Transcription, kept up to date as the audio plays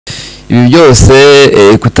ibi byose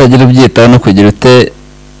kutagira ubyitaho no kugira ute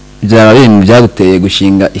byaba bintu byaguteye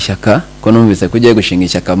gushinga ishyaka ko numvise ko ugiye gushinga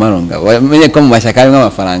ishyaka Malonga wamenye ko mu mashyaka harimo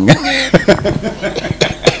amafaranga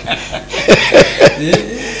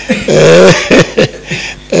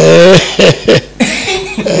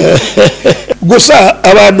gusa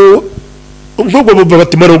abantu nk'ubwo bumva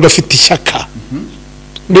bati Malonga afite ishyaka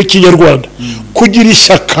n'ikinyarwanda kugira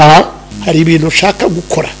ishyaka hari ibintu ushaka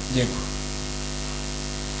gukora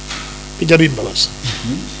bijya bimbabaza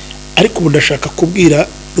ariko ubu ndashaka kubwira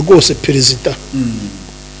rwose perezida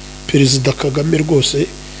Kagame rwose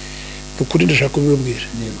ukuri ndashaka kubibwira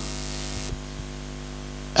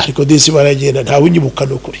ariko disi baragenda ntawe unyibuka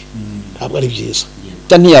n'ukuri ntabwo ari byiza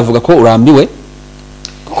ntiyavuga ko urambiwe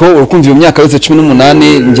ko urukumva iyo myaka yose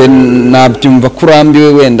 18 nje nabyumva ko urambiwe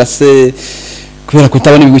wenda se kubera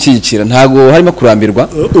kutabona ibigushyigikira ntago harimo kurambirwa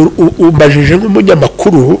ubajije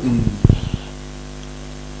nk'umunyamakuru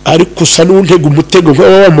ariko usa n'untega umutego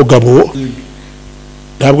wa mugabo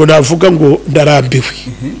ntabwo navuga ngo ndarambiwe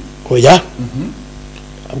oya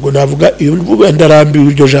ntabwo navuga iyo mvuga ndarambiwe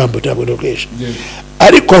iryo jambo ntabwo nabwesha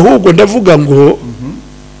ariko ahubwo ndavuga ngo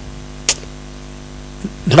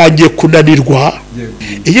ntagiye kunanirwa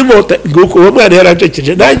iyo nkota nguko uwo mwana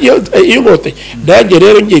yarajekeje iyo nkota nanjye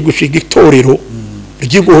rero ngiye gushinga itorero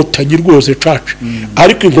ry'inkotanyi rwose caca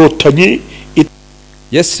ariko inkotanyi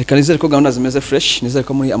yes reka nizere ko gahunda zimeze fresh nizere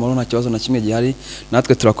ko muri amahoro nta kibazo na kimwe gihari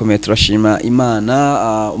natwe turakomeye turashima Imana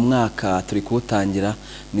umwaka turi kuwutangira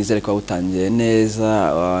nizere ko utangiye neza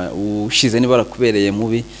ushize niba barakubereye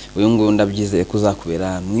mubi uyu ngo ndabyizeye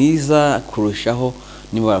kuzakubera mwiza kurushaho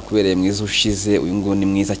niba barakubereye mwiza ushize uyu ngo ni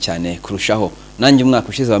mwiza cyane kurushaho nanjye umwaka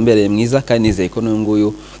ushize wambereye mwiza kandi nizeye ko n'uyu nguyu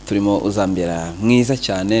turimo uzambera mwiza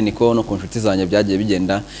cyane niko no ku nshuti zanjye byagiye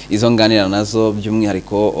bigenda izo nganira nazo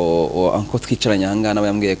by'umwihariko anko twicaranye ahanga nabo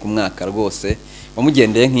yambwiye ku mwaka rwose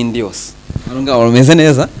wamugendeye nk'indi yose Malonga umeze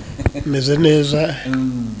neza meze neza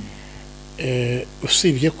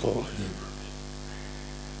usibye ko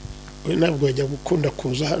we ntabwo yajya gukunda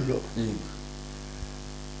kuza hano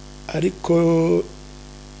ariko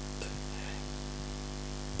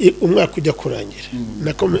umwaka ujya kurangira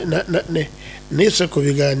nise ku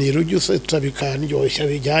biganiro byose tubikanyoshya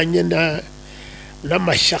bijyanye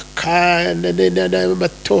n'amashyaka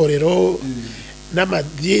n'amatorero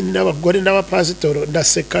n'amadini n'abagore n'abapasitoro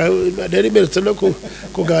ndaseka rero imerutse no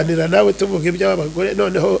kuganira nawe tuvuga iby'abagore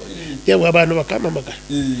noneho yewe abantu bakamamagara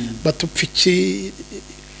batupfiki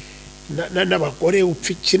n'abagore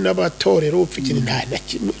upfiki n'abatorero upfiki nta na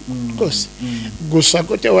kimwe rwose gusa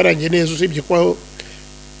ko cyawarangiye neza usibye ko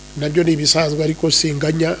nabyo ni ibisanzwe ariko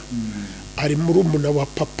singanya ari murumuna wa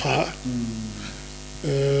papa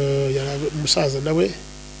umusaza nawe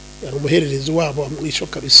yari umuhererezi wabo amwisho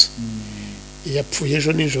kabisa yapfuye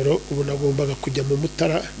ejo nijoro ubu nagombaga kujya mu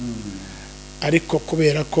Mutara ariko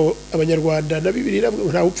kubera ko abanyarwanda na Bibiri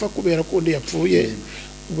nta upfa kubera ko undi yapfuye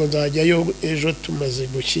ubwo nzajyayo ejo tumaze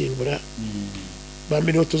gushyingura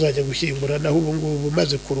bamwe niho tuzajya gushyingura naho ubu ngubu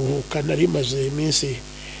maze kuruhuka nari maze iminsi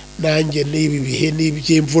nanjye n'ibi bihe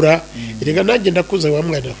n'iby'imvura rega nanjye ndakuze wa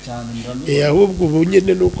mwana ahubwo ubu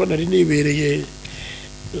nyine nuko nari nibereye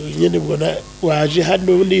nyine ubwo waje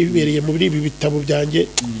hano nibereye muri ibi bitabo byanjye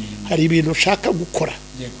hari ibintu ushaka gukora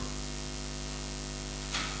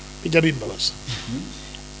bijya bimbabaza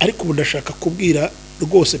ariko ubu ndashaka kubwira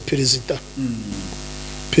rwose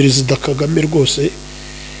perezida Kagame rwose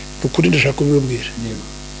ukuri ndashaka kubibwira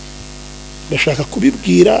ndashaka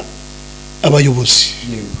kubibwira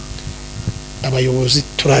abayobozi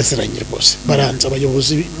turaziranye rwose baranze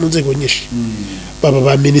abayobozi mu nzego nyinshi baba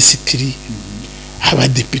ba minisitiri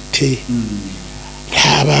abadepite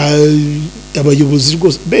abayobozi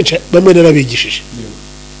rwose benshi bamwe narabigishije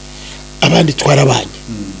abandi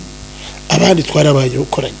twarabanye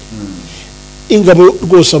ukoranye ingabo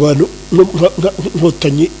rwose abantu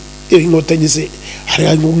inkotanyi ze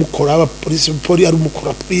hari umukora abapolisi ari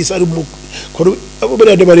umukora polisi ari umukora abo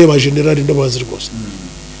bari bareba generali ndabazi rwose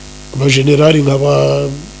abagenerali nk'aba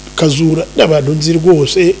Kazura n'abantu nzi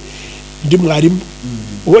rwose ndi mwarimu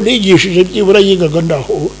uwo nigishije byibura yigaga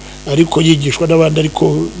ndaho ariko yigishwa n'abandi ariko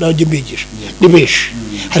nanjye mbigisha ni benshi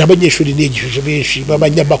hari abanyeshuri nigishije benshi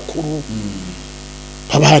b'abanyamakuru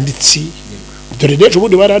abanditsi dore n'ejo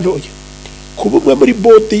bundi barantoye kuba umwe muri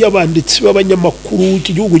bode y'abanditsi b'abanyamakuru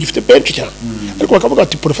iki gihugu gifite benshi cyane ariko bakavuga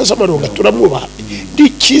ati Professor Malonga turamwubaha ndi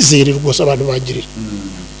cyizere rwose abantu bangirira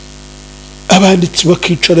abanditsi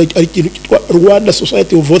bakicara ari ikintu cyitwa Rwanda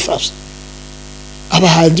Society of Authors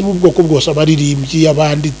abahanzi b'ubwoko bwose abaririmbyi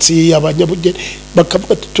abanditsi abanyabugeni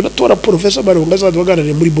bakavuga ati turatora Professor Malonga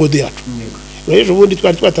azaduhagararire muri bode yacu ejo bundi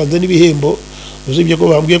twari twatanze n'ibihembo uzibye ko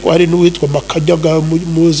bambwiye ko hari n'uwitwa Makajyaga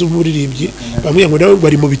muzi umuririmbyi bambwiye ngo nawe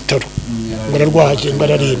bari mu bitaro ngo ararwaye ngo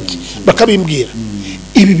ararembye bakabimbwira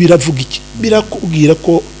ibi biravuga iki birakubwira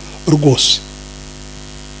ko rwose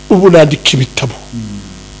ubu nandika ibitabo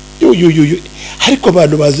ariko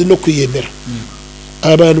abantu bazi no kwiyemera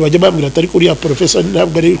abantu bajya bambwira atari kuri ya professor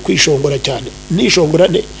ntabwo ari kwishongora cyane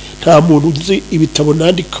nishongorane nta muntu uzi ibitabo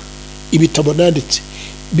nanditse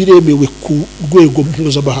biremewe ku rwego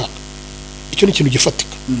mpuzamahanga icyo ni ikintu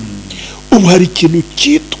gifatika ubu hari ikintu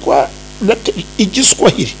cyitwa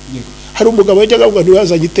igiswahili hari umugabo wajyaga ngo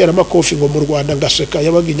ntiwazanye itera amakofi ngo mu Rwanda ngaseka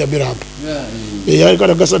yabaga Nyamirambo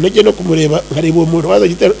yagaragaza nage no kumureba nkareba uwo muntu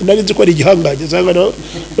wazanye itera nari nzi ko ari igihangange zanga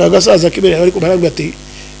nagasaza kibere ariko barambye ati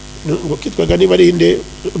ngo kitwaga niba ari inde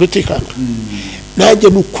rutikanga nanjye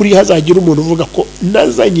n'ukuri hazagira umuntu uvuga ko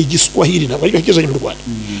nazanye igiswahili ntabwo ari kizanye mu Rwanda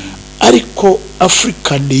ariko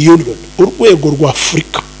African Union urwego rwa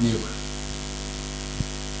Afrika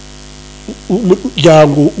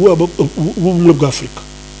umuryango w'ubumwe bwa Afrika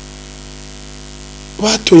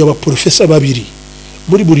batoye abaprofesa babiri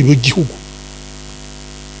muri buri gihugu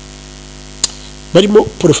barimo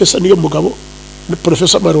profesa niyo mugabo na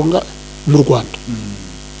profesa Malonga mu Rwanda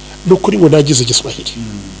nukuri ngo nagize igiswahili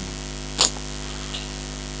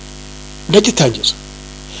ndagitangiza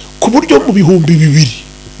ku buryo mu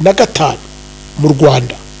 2005 mu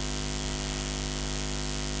Rwanda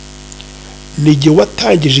nige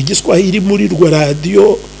watangije igiswahili muri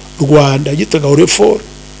radio Rwanda gitaga Orefor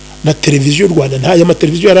na televiziyo Rwanda nta ya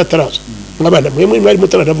mateleviziyo yarataraza nk'abana mwe mwari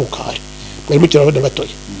mutaranavuka mwari mukira abana batoya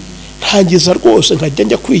ntangiza rwose nkajya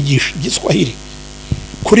njya kwigisha igiswahili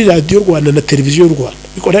kuri radio Rwanda na televiziyo Rwanda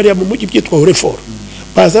biko hariya mu mujyi byitwa Orefor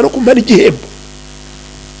baza no kumara igihembo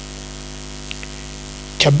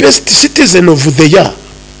cya best citizen of the year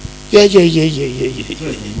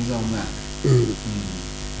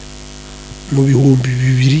mu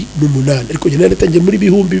 2008 ariko njye natangiye muri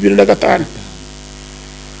 2005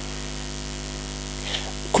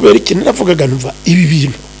 kubera ikintu navugaga numva ibi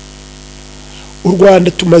bintu u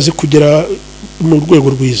Rwanda tumaze kugera mu rwego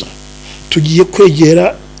rwiza tugiye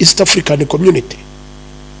kwegera East African Community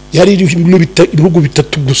yari ibihugu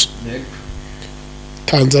bitatu gusa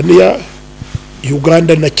Tanzania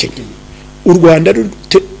Uganda na Kenya u Rwanda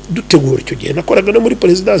dutegura icyo gihe nakoraga no muri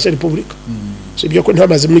Presidence ya Republika sibyo ko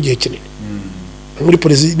ntamaze mu gihe kinini muri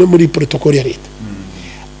president muri protocol ya leta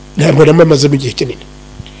ntabwo namamaze mu gihe kinini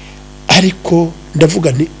ariko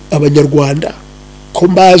ndavuga ni abanyarwanda ko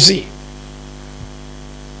mbazi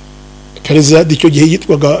perezida icyo gihe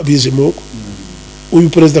yitwaga Bizimungu uyu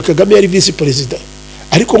perezida Kagame yari vice president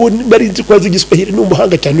ariko bari nzi kwazi igiswahili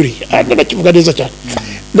n'umuhanga cyane uri nakivuga neza cyane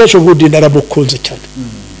nasho ngudi naramukunze cyane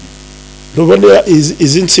nubone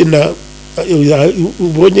izi Insina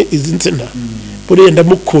ubonye izi Insina buri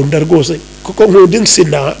ndamukunda rwose kuko nkunda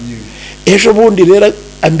Insina ejo bundi rero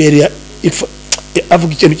ambere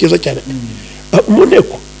avuga ikintu cyiza cyane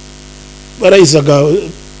umuneko barayizaga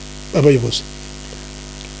abayobozi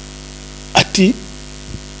ati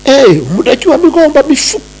umudaki wa migomba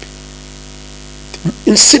mifupi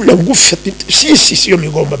Insina Ngufi ati yo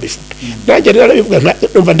migomba mifupi nanjye rero bivuga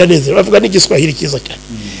numva ndaneze bavuga n'igiswahili cyiza cyane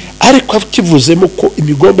ariko akivuzemo ko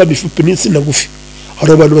imigomba mifupi n'Insina Ngufi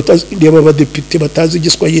hari abantu batazi ndiye abadepite batazi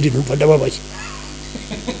igiswahili numva ndababaye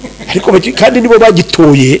ariko kandi nibo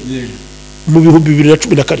bagitoye mu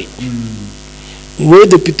 2017 we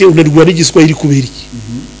depite unarwa n'igiswahili kubera iki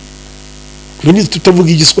nini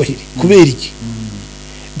tutavuga igiswahili kubera iki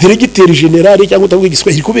diregiteri general cyangwa utavuga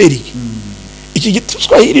igiswahili kubera iki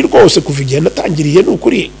giswahili rwose kuva igihe natangiriye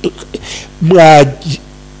n'ukuri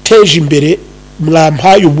mwateje imbere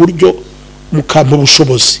mwampaye uburyo mukampa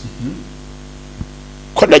ubushobozi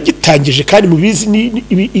ko nagitangije kandi mubizi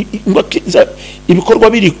ibikorwa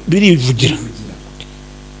birivugira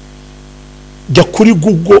jya kuri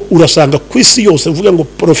Google urasanga ku isi yose uvuga ngo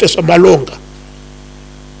Professor Malonga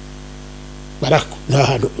barako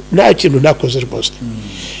nta kintu nakoze rwose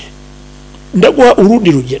ndaguha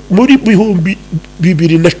urundi rugero muri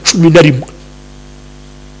 2011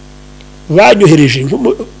 banyohereje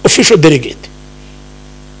official delegate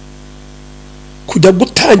kujya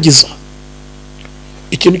gutangiza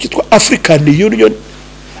ikintu cyitwa African Union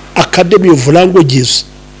Academy of Languages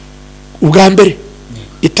ubwa mbere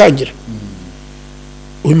itangira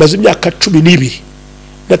ubimaze imyaka 12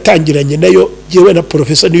 natangiranye nayo jewe na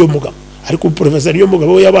professor niyo mugabo ariko professor niyo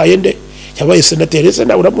mugabo yabaye nde yabaye senateri se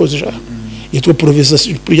na uramuzi ja yitwa professor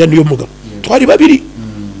Cyprien niyo mugabo twari babiri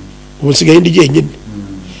ubu sigaye ndi jyenyine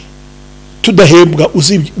tudahembwa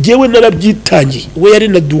uzibye jewe narabyitangiye we yari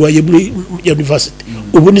naduwaye muri university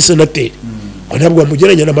ubu ni senateri ntabwo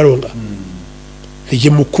bamugeranya na Malonga nige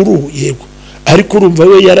mukuru yego ariko urumva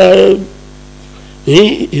we yara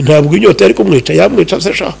ntabwo inyota ariko kumwica yamwica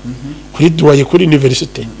se sha kuri duwaye kuri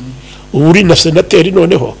university uri na senateri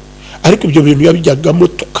noneho ariko ibyo bintu yabijyagamo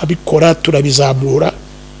tukabikora turabizamura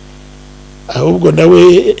ahubwo nawe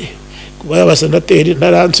kuba abasenateri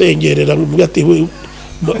ntaransengerera mu ati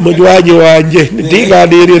munywanyi wanjye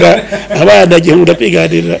ndiganirira abana gihunda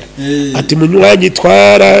kwiganirira ati munywanyi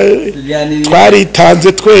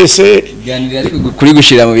twaritanze twese kuri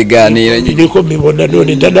gushira mu biganiro niko mbibona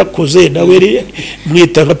none ndanakuze nawe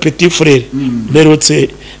mwita nka petit frère merutse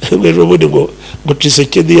ejo bundi ngo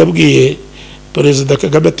Tshisekedi yabwiye Perezida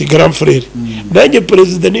Kagame ati grand frère nanjye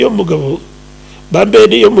perezida niyo mugabo bambe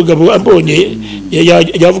niyo mugabo ambonye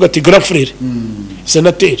yavuga ati grand frère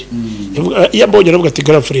senateri yambonye aravuga ati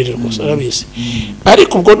grand frère rwose arabizi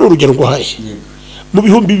ariko ubwo n'urugero rwahaye mu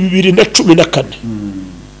bihumbi 2014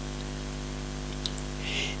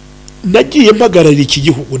 nagiye mpagararira iki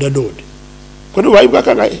gihugu nanone ko n'ubaye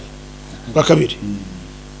bwakangaye bakabiri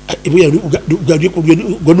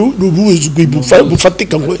ubwo n'ubuzwi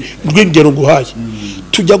bufatika ngo rw'ingero nguhaye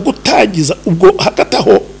tujya gutangiza ubwo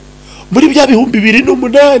hagataho muri bya bihumbi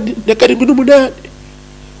 2008 na 2008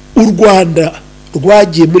 u Rwanda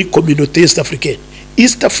rwagiye muri communauté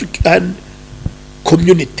East African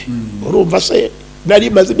community urumva se nari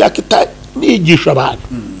maze imyaka nigisha abantu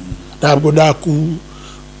ntabwo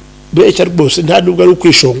nakubeshya rwose nta nubwo ari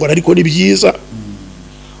ukwishongora ariko ni byiza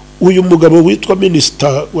uyu mugabo witwa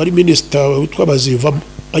minister witwa bazivamo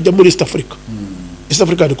ajya muri East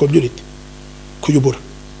African community kuyobora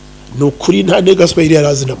no kuri nta negaswa iri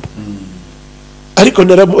yarazinamo ariko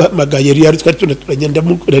naramagaye yari twari tunagenda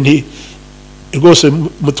nti rwose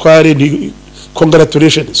mutware ni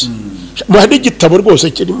congratulations mwandi gitabo rwose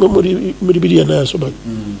kirimo muri biriya nasomaga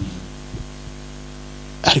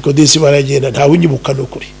ariko disi baragenda nta unyibuka no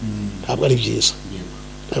kuri ntabwo ari byiza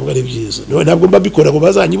ntabwo mbabikora ngo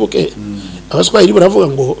bazanyibuke abaswahili baravuga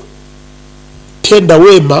ngo tenda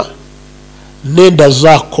wema nenda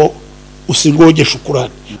zako usingoje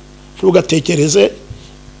shukurani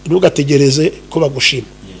ntugategereze ko bagushima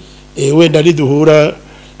wenda niduhura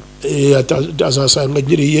azasanga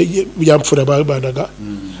ngiriye byamfura babanaga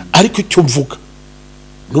ariko icyo mvuga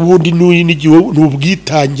nubundi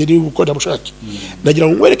n'ubwitange ni uko ndamushaka nagira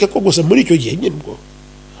ngo nkwereke ko gusa muri icyo gihe nyine bwo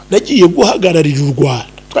nagiye guhagararira u Rwanda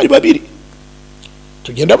twari babiri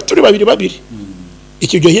tugenda turi babiri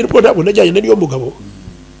icyo gihe nibwo ntabwo najyanye niyo mugabo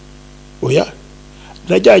oya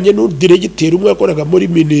najyanye n'udiregiteri umwe yakoraga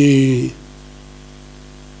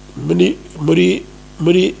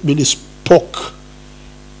muri sport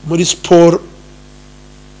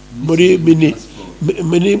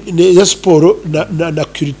ya siporo na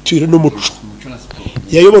culture n'umuco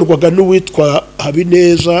yayoborwaga n'uwitwa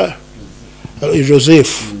Habineza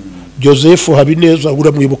Joseph Habineza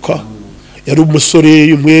uramwibuka yari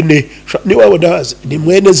umusore mwene ni wabona ni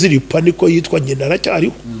mwene ziripa niko yitwa nyina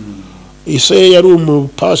aracyariho ise yari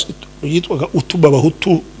umupastor yitwaga utuma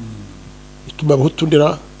abahutu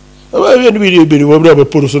ndera abandi biri wabura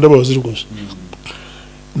abaporoso n'abaziri rwose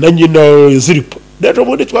na nyina ziripa ndaje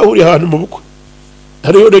muri twahuriye ahantu mu bukwe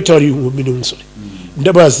hariho n'cyari umusore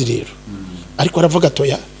ndabazi rero ariko aravuga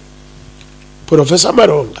toya Professor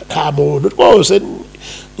Malonga nta muntu rwose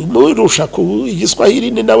murusha ku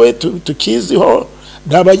igiswahili ni nawe tukiziho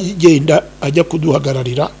n'abagenda ajya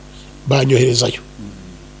kuduhagararira banyoherezayo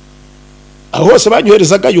aho hose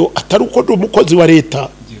banyoherezagayo atari uko ndi umukozi wa leta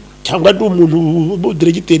cyangwa ndi umuntu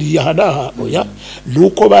diregiteri yahanaha oya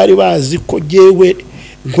nuko bari bazi ko jewe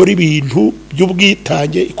nkora ibintu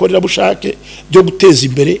by'ubwitange ikorerabushake byo guteza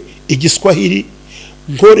imbere igiswahili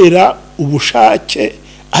nkorera ubushake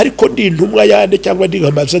ariko ndi intumwa yande cyangwa ndi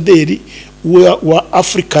ambassaderi wa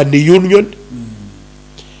African Union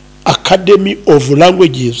Academy of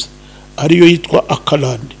Languages ariyo yitwa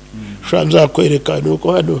Akalandi shanza kwerekana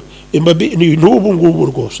uko hano ni n'ubu ngubu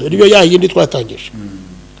rwose ariyo yayindi twatangije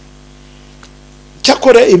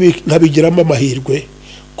cyakora ibi nabigiramo amahirwe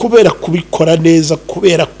kubera kubikora neza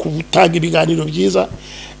kubera kubutanga ibiganiro byiza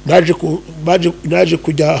naje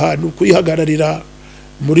kujya ahantu kuyihagararira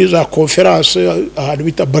muri za conference ahantu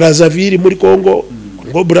bita Brazzaville muri Congo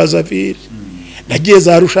Brazzaville nagiye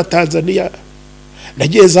za Arusha Tanzania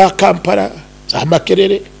nagiye za Kampala za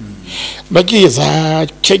Makerere nagiye za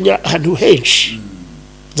Kenya ahantu henshi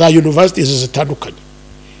za universities zitandukanye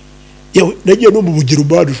yewe nagiye no mu bugira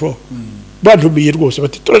ubadusho bantumiye rwose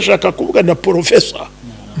bati turashaka kuvuga na Professor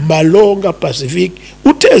Malonga Pacific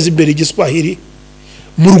uteza imbere igiswahili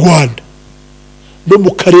mu Rwanda no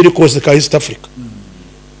mu karere kose ka East Africa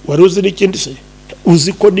waruzi n'ikindi se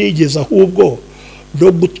uzi ko nigeze ahubwo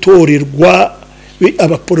no gutorerwa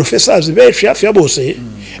aba professors benshi hafi ya bose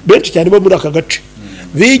benshi cyane bo muri aka gace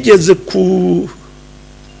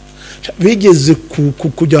bigeze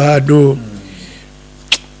kujya ahantu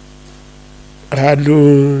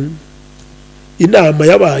inama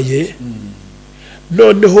yabaye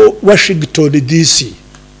noneho Washington DC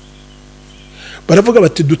baravuga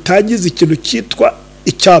bati dutangize ikintu cyitwa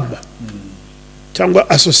icyama cyangwa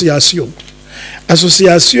association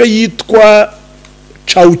yitwa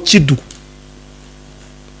Chaukidu.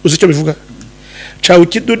 Uzi icyo bivuga?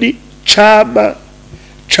 Chaukidu ni chama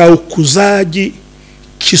cha ukuzaji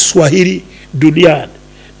Kiswahili duniani.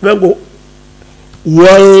 Nango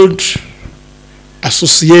World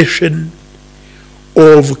Association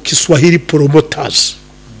of Kiswahili Promoters.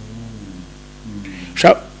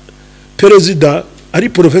 Perezida ari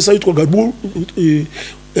professor witwa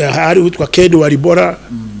hari witwa Ken Walibora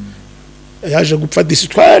yaje gupfa disi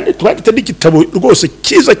twandite n'igitabo rwose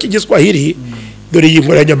kiza cy'igiswahili dore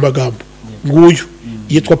yinkoranya amagambo nguyu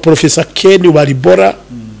yitwa Professor Ken Walibora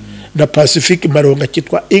na Pacific Malonga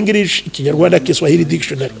kitwa English Ikinyarwanda Kiswahili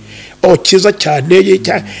Dictionary kiza cyane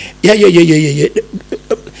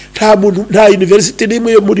nta university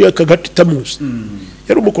nimwe yo muri aka gace tamuzi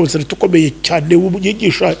yari umukonservateur ukomeye cyane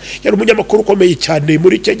w'umunyigisha yari umunyamakuru ukomeye cyane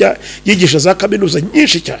muri Kenya yigisha za kaminuza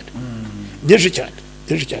nyinshi cyane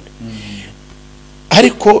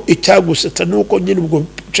ariko icyagusetsa nuko nyine ubwo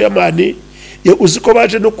chairman uziko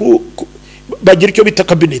baje no bagira icyo bita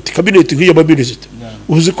cabinet nk'iyo ba minister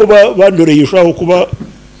uziko bandoreye ushaho kuba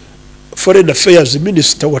foreign affairs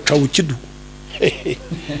minister wa Chaukidu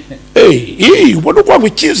ubona ko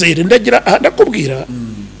ngikizere ndagira ndakubwira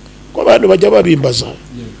ko abantu bajya babimbaza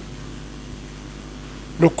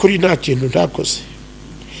no kuri nta kintu ntakoze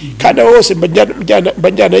kandi bose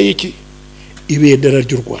mbajyana y'iki ibendera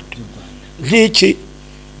ry'u Rwanda nk'iki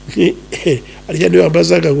ariya niwe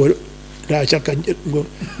ambazaga ngo nta cyaka ngo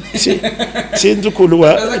sinzi ukuntu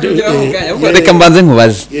reka mbanze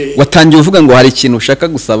nkubaze watangiye uvuga ngo hari ikintu ushaka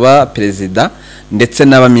gusaba perezida ndetse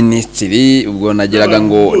n'abaministiri ubwo nagiraga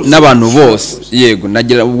ngo n'abantu bose yego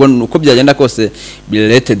nagira ubwo uko byagenda kose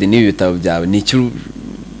related n'ibi bitabo byawe ni icyo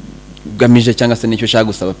ugamije cyangwa se nicyo ushaka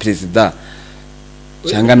gusaba perezida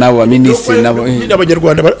cyangwa nabo baministiri nabo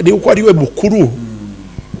n'abanyarwanda ni uko ari we mukuru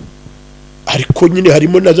ariko nyine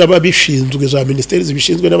harimo n'ababishinzwe za ministeri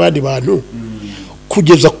zibishinzwe n'abandi bantu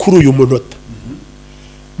kugeza kuri uyu munota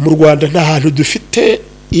mu Rwanda nta hantu dufite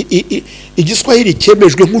igiswahili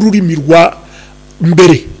cyemejwe nk'ururimi rwa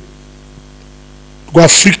mbere rwa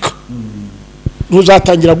Afrika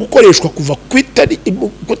ruzatangira gukoreshwa kuva ku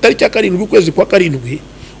itariki ya 7 ukwezi kwa 7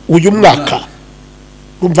 uyu mwaka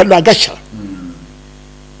umva nagashya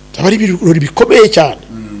abari birori bikomeye cyane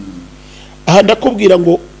aha ndakubwira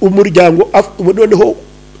ngo umuryango noneho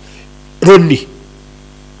Roni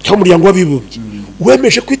cyangwa umuryango w'abibumbye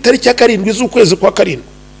wemeje ku itariki ya 7 z'ukwezi kwa 7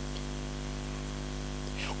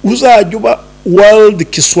 uzajya uba World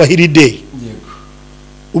Kiswahili Day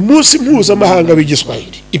umunsi mpuzamahanga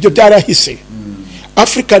w'igiswahili ibyo byarahise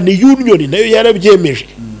African Union nayo yarabyemeje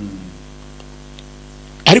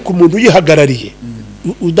ariko umuntu yihagarariye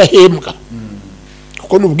udahembwa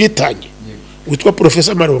kuko n'ubwitange witwa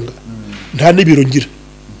Professor Malonga nta nibiro ngira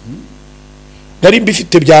nari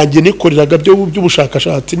mbifite byanjye nikoreraga byo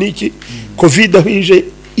by'ubushakashatsi niki covid ahije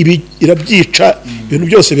ibi irabyica ibintu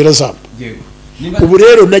byose birazamba ubu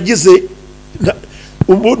rero nagize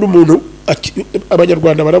umuntu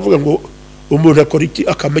abanyarwanda baravuga ngo umuntu akora iki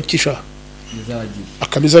akamakisha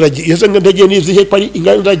akamizaragiye yeze ndagiye nizihe pari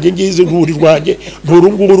inganda ngize nkuri rwanjye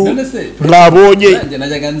nturunguru mwabonye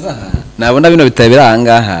nabona bino bitabo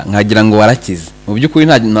birangaha nkagira ngo warakize mu byukuri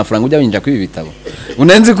nta mafaranga ujya winjira kuri ibi bitabo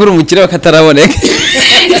unenzi kuri umukire bakataraboneka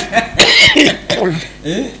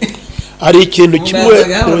ari ikintu kimwe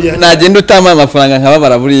nagenda utama amafaranga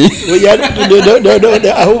nkababara buri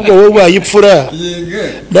ahubwo wowe bayipfura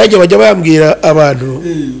nanjye bajya bambwira abantu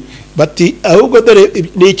bati ahubwo dore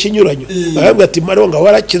ni ikinyuranyo baravuga ati Malonga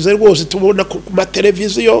warakize rwose tubona ku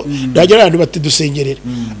mateleviziyo najya abantu bati dusengerera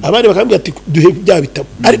abandi bakambwira ati duhe bya bitabo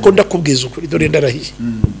ariko ndakubwiza ukuri dore ndarahiye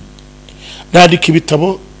nandika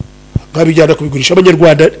ibitabo nkabijyana kubigurisha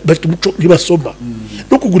abanyarwanda bafite umuco ntibasoma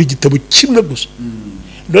no kugura igitabo kimwe gusa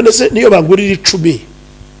none se niyo bangurira 10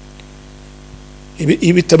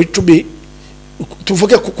 ibitabo 10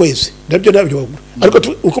 tuvuge ku kwezi nabyo bagura ariko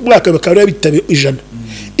uko mwaka bakaba bitabo 100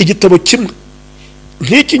 igitabo kimwe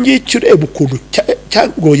nk'iki ngiki ureba ukuntu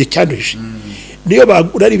cyangoye cyanuje niyo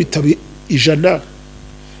bagura ari ibitabo 100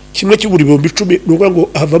 kimwe cy'iburi 10 nuko ngo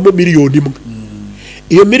havamo miliyoni imwe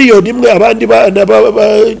iyo miliyoni imwe abandi bana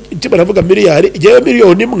baravuga miliyari igihe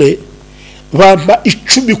miliyoni imwe bampa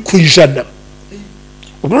 10%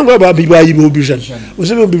 ubwo babibaye ibihumbi ijana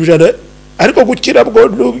uzi ibihumbi ijana ariko gukira bwo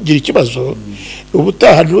nugira ikibazo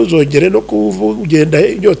ubutaha ntuzongere no kugenda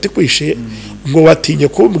inyota ikwishe ngo watinye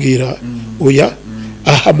kumbwira oya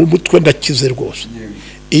aha mu mutwe ndakize rwose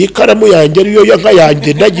iyi karamu yanjye ariyo yanka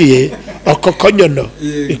yanjye ndagiye aka kanyana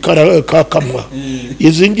kakamwa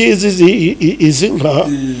izi ngizi izi nka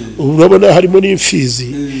urabona harimo n'imfizi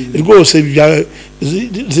rwose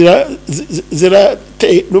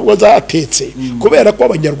nubwo zatetse kubera ko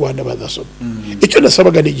abanyarwanda badasoma icyo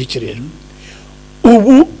nasabaga ni iki rero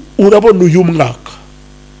ubu urabona uyu mwaka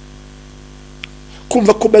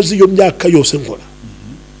kumva ko maze iyo myaka yose nkora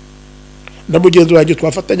na mugenzi wanjye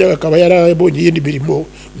twafatanyaga akaba yarabonye iyindi mirimo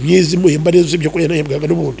myiza imuhemba neza ibyo kurya nahembwaga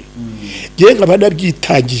n'ubundi ngewe nkaba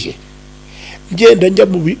nabyitangiye ngenda njya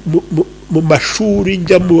mu mashuri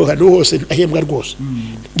njya mu hantu hose ahembwa rwose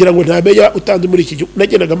ngira ngo ntamenya utanze muri iki gihugu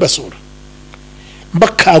nagendaga mbasura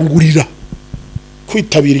mbakangurira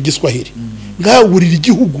kwitabira igiswahili nkangurira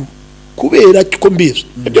igihugu kubera ko mbizi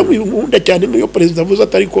ibyo nkunda cyane nk'iyo perezida avuze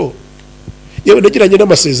atari ko yewe nagiranye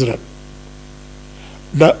n'amasezerano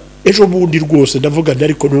na ejo bundi rwose ndavuga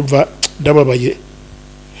ariko numva ndababaye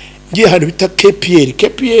ngiye ahantu bita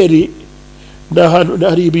KPR na hano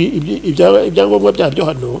hari ibyangombwa byabyo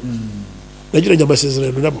hano nagiranye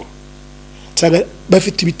amasezerano nabo nsanga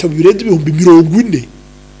bafite ibitabo birenze 40,000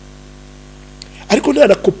 ariko nta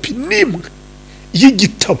na kopi n'imwe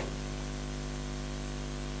y'igitabo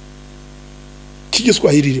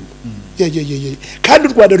cy'igiswahili irimo kandi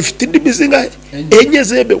u Rwanda rufite indimi zingahe enye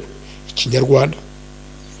zemewe ikinyarwanda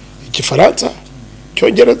igifaransa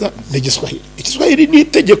cyongereza n'igiswahili igiswahili ni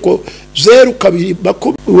itegeko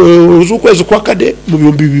 02 z'ukwezi kwa kane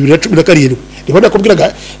mu 2017 nibona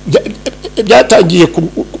kubwiraga byatangiye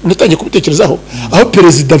natangiye kubitekerezaho aho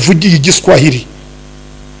perezida avugiye igiswahili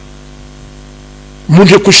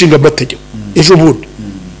munje kushinga amategeko ejo bundi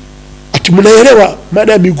ati munaelewa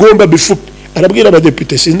maana migomba mifupi arabwira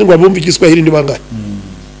abadepite sindi ngo abumve igiswahili ni bangahe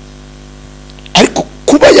ariko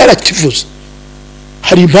kuba yarakivuze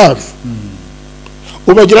hari impamvu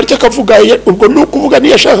ubagira atya kavuga ubwo nukuvuga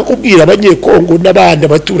niyo ashaka kubwira abanyekongo n'abandi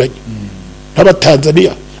abaturanye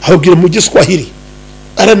n'abatanzania ababwira mu giswahili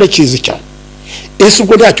aranakizi cyane ese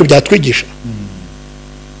ubwo ntacyo byatwigisha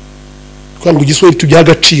kwanga igiswahili tujya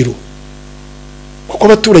agaciro kuko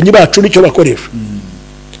abaturanyi bacu nicyo bakoresha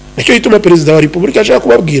nicyo gituma perezida wa repubulika ashaka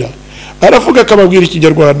kubabwira aravuga akababwira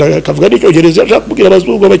ikinyarwanda akavuga n'icyongereza ashaka kubwira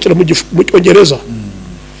abazungu bakira mu cyongereza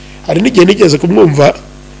hari n'igihe nigeze kumwumva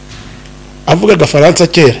avuga agafaransa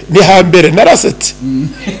kera ni hambere narasetse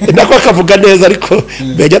nako akavuga neza ariko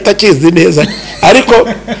mbega atakizi neza ariko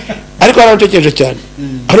arantekereje cyane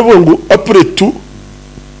aravuga ngo après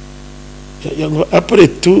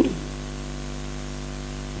tout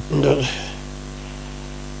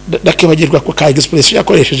ndakibagirwa ko ka expression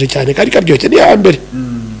yakoresheje cyane kandi kabyoke ni hambere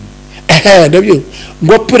nabyo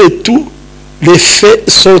ngo après tout les faits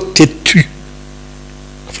sont têtus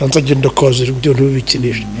Fransa genda koze ibyo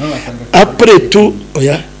ntubikinisha après tout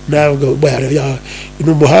oya nabwo ya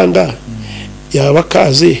n'umuhanga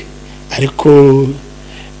yabakazi ariko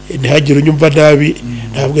ntihagire unyumva nabi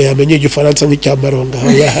ntabwo yamenye igifaransa nk'icya Malonga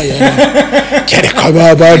cyane ko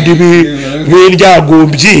abandi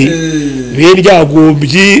biryagumbyi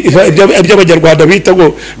by'abanyarwanda bita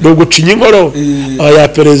ngo no gucinya inkoro ya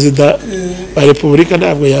perezida wa repubulika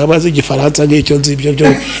ntabwo yabaze igifaransa nk'icyo nzi ibyo byo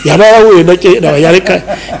yabahuye na yareka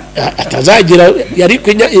atazagira yari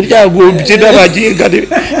kwinya iryagumbyi n'abaginga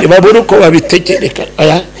babura uko babitekereka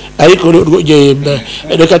ariko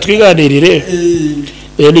reka twiganirire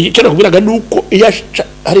ni cyo nakubwiraga nuko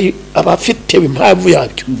ari abafite impamvu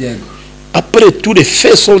yabyo après tous les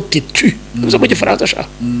faits sont têtus nous mu gifaransa sha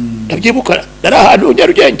ndabyibuka nari ahantu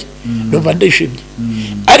Nyarugenge numva ndishimye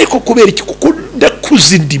ariko kubera iki kuko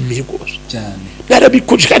ndakuze indimi rwose cyane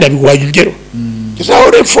narabikuje kandi abigwaye ingero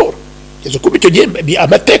zaho refo yezo kubicyo gihe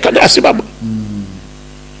amateka nasibamo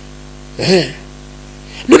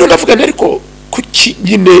none navuga ariko kuki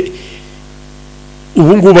nyine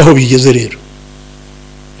ubu ngubu aho bigeze rero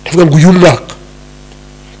ndavuga ngo uyu mwaka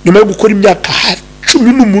nyuma yo gukora imyaka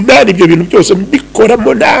 18 ibyo bintu byose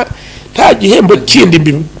bikoramo nta gihembo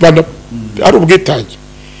kindi mbana ari ubwitange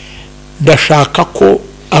ndashaka ko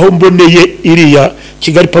aho mboneye iriya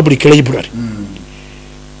Kigali Public Library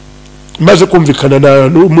maze kumvikana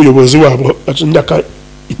n'umuyobozi wabo imyaka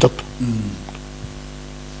 3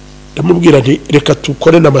 ndamubwira nti reka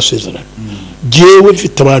tukore n'amasezerano jewe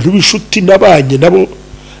mfite abantu b'ishuti nabanye nabo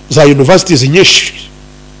za universities nyinshi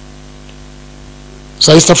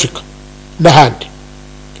za East Africa n'ahandi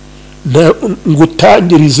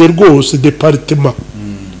ngutangirize rwose departement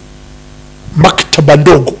maktaba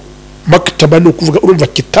ndogo maktaba ni ukuvuga urumva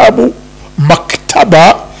kitabu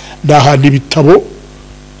maktaba ni ahantu ibitabo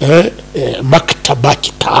maktaba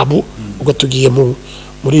kitabu ubwo tugiye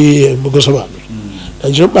muri gusobanura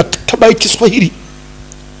nanjye maktaba y'Ikiswahili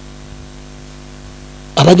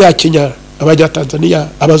abanyakenya abanyatanzania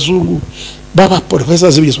abazungu baba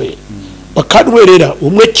professors b'Igiswahili bakanwerera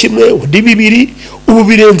umwe kimwe undi bibiri ubu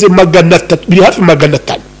birenze 300 biri hafi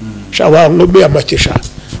 500 shawa ngombe amakesha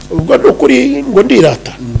ubwo nukuri ngo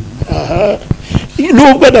ndirata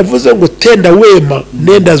nubwo navuze ngo tenda wema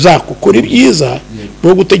nenda zako kuri byiza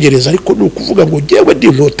no gutegereza ariko nukuvuga ngo jewe ndi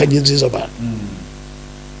inkotanyi nziza abantu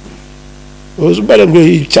uzubara ngo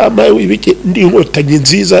icyama ibiki ndi inkotanyi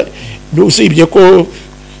nziza nusibye ko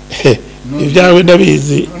ibyawe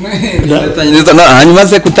ndabizi hanyuma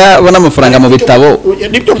se kutabona amafaranga mu bitabo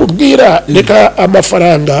nibyo mubwira reka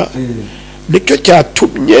amafaranga nicyo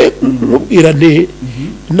cyatumye mubwira ne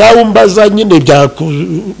nawe umbaza nyine bya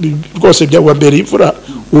rwose byawa mbere imvura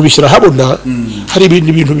ubishyira habona hari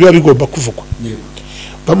ibintu biba bigomba kuvugwa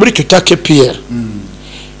ba muri cyo cya KPR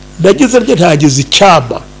nagize rye ntagize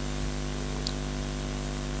icyama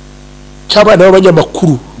cy'abana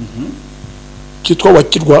b'abanyamakuru kitwa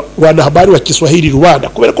wakirwa wanahabari wa Kiswahili Rwanda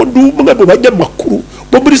kubera ko ndumwe mu banyamakuru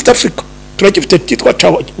bo muri East Africa turagifite kitwa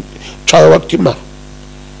cha wakima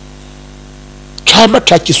chama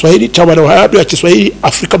cha Kiswahili cha wanahabari wa Kiswahili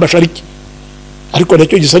Afrika Mashariki ariko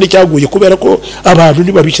nacyo gisa n'icyaguye kubera ko abantu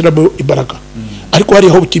ntibabishyiramo imbaraga ariko hari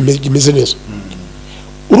aho kimeze neza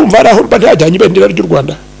urumva araho ntajyanye ibendera ry'u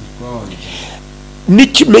Rwanda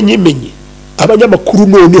n'ikimenyimenyi abanyamakuru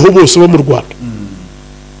noneho bose bo mu Rwanda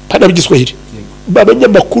pana b'Igiswahili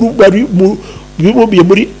abanyamakuru bari bibumbiye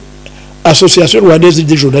muri Association Rwandaise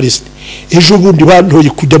des Journalistes ejo bundi bantoye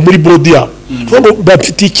kujya muri board yabo ngo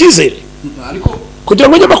bafite ikizere kugira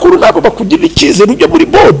ngo abanyamakuru nabo bakugira ikizere ujya muri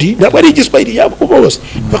board nabo ari Igiswahili yabo bose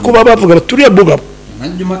bakuba bavuga baturiye mugabo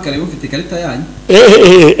nanjye makare ufite ikarita yanyu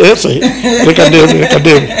reka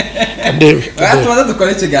ndebe tubaza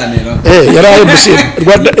dukora ikiganiro yaraye musi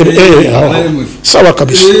Rwanda sawa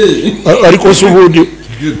kabisa ariko subundi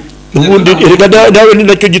ubundi nawe ni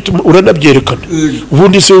nacyo gituma uranabyerekana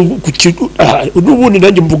ubundi se ubundi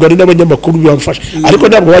nanjye mvugana n'abanyamakuru bamfasha ariko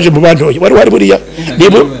ntabwo waje mu bantoye wari buriya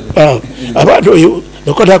nibo abantoye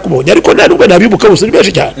nuko ntakubonye ariko ntabwo nabibuka bose ni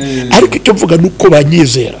benshi cyane ariko icyo mvuga nuko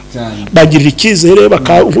banyizera bagirira ikizere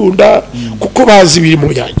bakankunda kuko bazi ibiri mu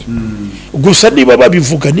byanjye gusa niba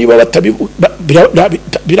babivuga niba batabivuga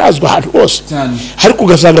birazwa ahantu hose ariko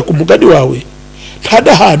ugasanga ku mugani wawe nta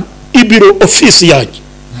n'ahantu ibiro ofisi yanjye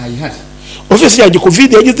ofisi yanjye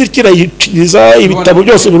covid yagize kirayiciza ibitabo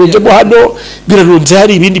byose birunzemo hano birarunze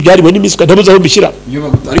hari ibindi byarimo n'imiswa ndabuza aho mbishyira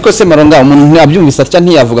ariko se Malonga umuntu abyumvise atya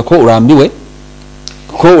ntiyavuga ko urambiwe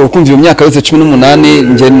ko urukumva iyo myaka yose 18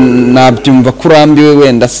 nge nabyumva ko urambiwe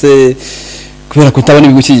wenda se kubera kutabona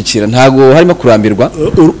ibigushyigikira ntago harimo kurambirwa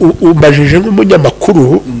umbajije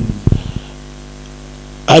nk'umunyamakuru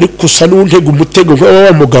ariko usa n'untega umutego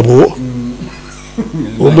nk'awa mugabo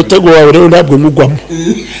umutego wawe rero ntabwo mugwamo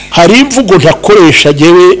hari imvugo ntakoresha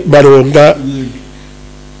jewe Malonga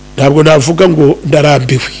ntabwo navuga ngo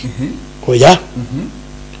ndarambiwe oya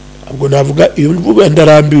ntabwo navuga iyo mvugo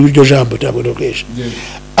ndarambiwe iryo jambo ntabwo nogesha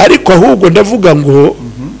ariko ahubwo ndavuga ngo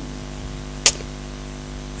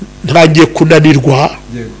ntagiye kunanirwa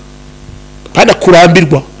pana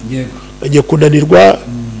kurambirwa ntagiye kunanirwa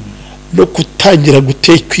no gutangira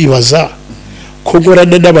kwibaza ko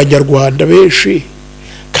ngorana n'abanyarwanda benshi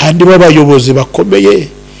kandi b'abayobozi bakomeye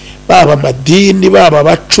baba amadini baba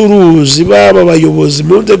abacuruzi baba abayobozi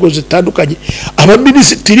mu nzego zitandukanye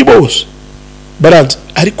abaminisitiri bose baranze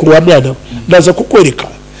ariko wa mwana ndaza kukwereka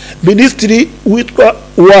minisitiri witwa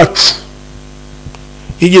Uwacu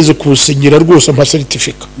yigeze kusinyira rwose ama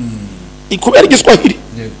certificate ikubera Igiswahili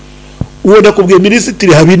uwo ndakubwiye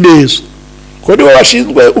minisitiri Habineza ko niwe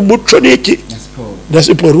washinzwe umuco n'iki na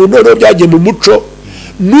siporo none byagiye mu muco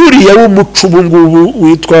nuriya w'umuco ubungubu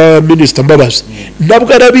witwa Minister Mbabazi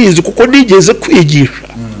nabwo arabizi kuko nigeze kwigisha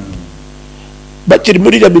bakiri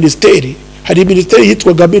muri ya ministeri hari ministeri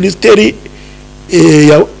yitwaga ministeri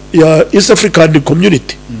ya East African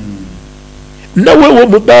Community nawe wo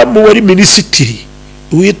mudamu wari minisitiri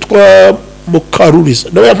witwa Mukaruriza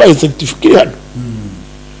nawe yambaye certificate hano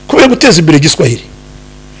kubera guteza imbere Igiswahili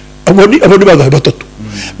aboni bagaye batatu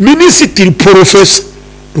minisitiri professor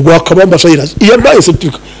Rwakabamba Sayirazi yambaye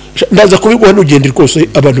certificate ndaza kubiguha n'ugende rwose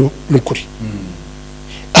abantu n'ukuri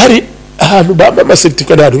hari ahantu bamba ama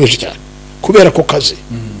certificate n'ahantu benshi cyane kubera ko kazi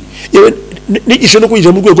yewe nigisha no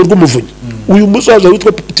kujya mu rwego rw'umuvunyi uyu musaza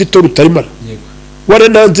witwa Tito Rutarimara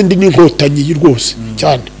warananze ndi n'inkotanyi rwose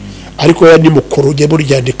cyane ariko ya ni mukuru ujye muri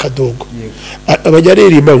ryandika dogo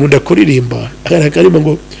abanyaririmba nkunda kuririmba akarimo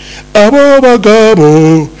ngo abo bagabo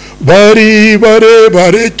bari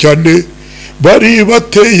barebare cyane bari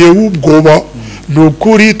bateye ubwoba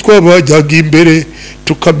nukuri twabajyaga imbere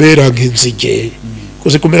tukamera nk'inzige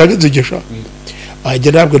kuze kumera nk'inzige sha ajye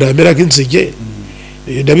ntabwo namera nk'inzige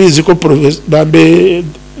ndabizi ko Bambe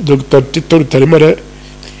Dr. Tito Rutaremara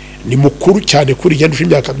ni mukuru cyane kuri yandusha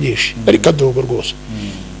imyaka myinshi ari kadogo rwose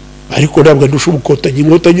ariko ntabwo ndusha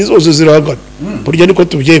inkotanyi zose zirangana burya niko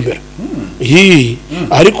tubyemera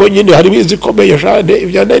ariko nyine hari bizi komeye cyane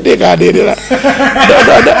ibyo ndeganirira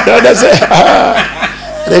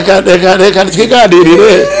reka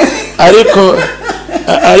twiganirire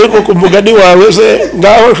ariko ku mugani wawe se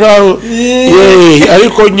ngaho shaho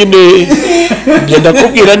ariko nyine ngenda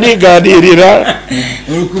kubwira niganirira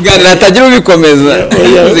kuganira atagira ubikomeza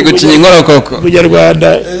uzi gucinya inkorokoko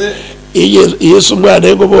Munyarwanda Yesu umwana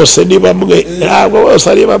yego bose ni bamwe ntabwo bose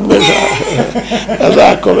ari bamwe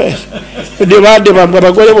azakomeza ni bande bamwe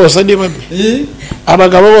abagore bose ni bamwe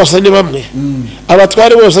abagabo bose ni bamwe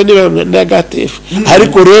abatware bose ni bamwe negative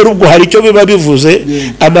ariko rero ubwo hari icyo biba bivuze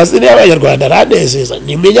amazina y'abanyarwanda aranezeza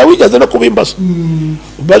nimenya wigeze no kubimbaza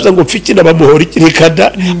ubaza ngo mfikina bamuhora iki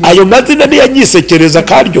rikada ayo mazina niyo anyisekereza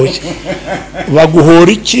karyoshye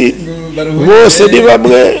baguhora iki bose ni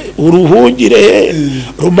bamwe uruhungire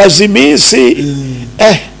rumaze iminsi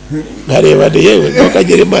nkareba yewe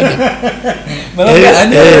ntukagere imana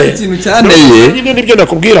ikintu cyaneye nibyo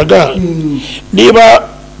nakubwiraga niba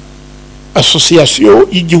association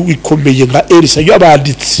y'igihugu ikomeye nka Elisa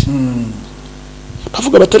y'abanditsi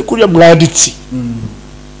bavuga batari kuriya mwanditsi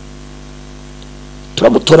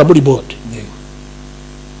turamutora muri board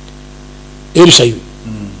Elisa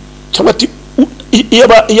cyangwa ati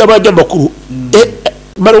y'abanyamakuru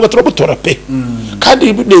Malonga turamutora pe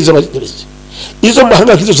kandi neza abagereza izo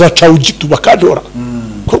mahanga nk'izo za Chawugitu bakandora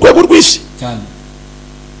ku rwego rw'isi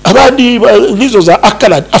abandi nk'izo za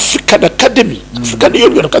African Academy African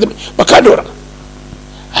Union Academy bakandora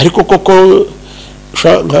ariko koko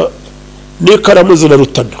shanga n'ikaramu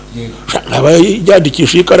zirarutana aba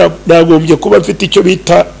yandikisha ikaramu nagombye kuba mfite icyo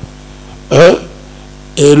bita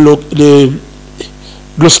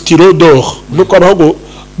le stylo d'or nuko abaho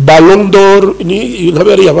Ballon d'or ni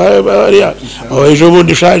nkabari abari ejo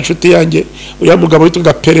bundi sha inshuti yanjye uriya mugabo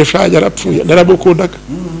witwa Peresha yarapfuye naramukundaga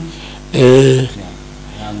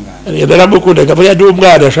naramukundaga buriya ndi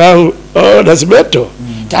umwana shaho nazimeto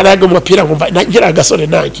cyaraga umupira ngumva ngira agasore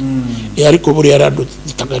nanjye ariko buriya yarandutse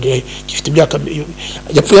gitanganiye gifite imyaka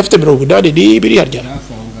yapfuye afite 82 harya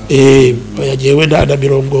yagiyewe na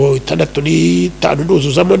 65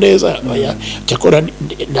 nduzuzamo neza cyakora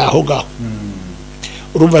naho ngaho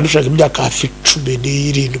urumva ndushaka imyaka hafi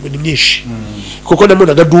 17 ni myinshi kuko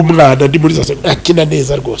namunaga ndi umwana ndi muri zase akina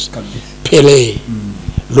neza rwose Pele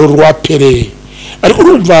le roi Pele ariko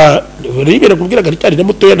urumva ribera kubwira gari cyane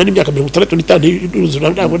mutoya na imyaka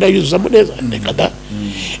 65 ntabwo ndayuzuzamo neza nekada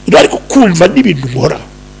ariko kumva n'ibintu nkora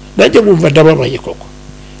nanjye nkumva ndababaye koko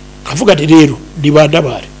kavuga rero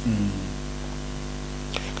nibandabare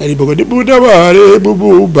kari bogo ndibudabare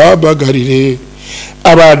bubu babagarire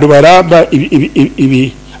abantu baramba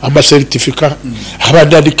ibi amasertifika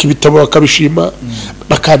abandandika ibitabo bakabishima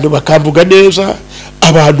bakamvuga neza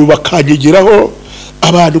abantu bakanyigiraho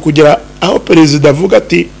abantu kugera aho perezida avuga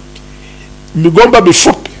ati migomba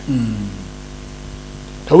bifupe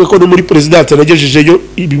ntabwo ko no muri president nagejejeyo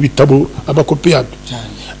ibi bitabo amakopi yabyo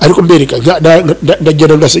ariko mbereka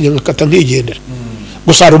ndagenda ngasenya ngakata nkigendera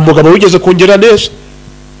gusa hari umugabo wigeze kongera neza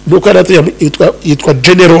nuko yitwa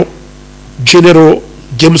General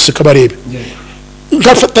James Kabarebe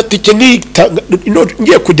ngafata tike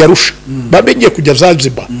ngiye kujya Arusha babe ngiye kujya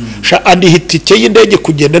Zanzibar sha andi hitike y'indege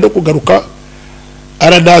kugenda no kugaruka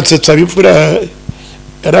aranansetsa bimfura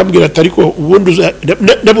arambwira atariko ubundi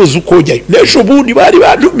nabuze ukojyayo n'ejo bundi bari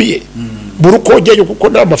bantumiye buri ukojyayo kuko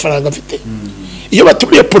nta mafaranga afite iyo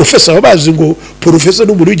batumiye professor bazi ngo professor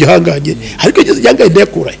n'umuntu w'igihanganye ariko igeze yanga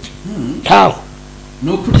indekura ntaho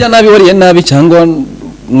no kurya nabi wariye nabi cyangwa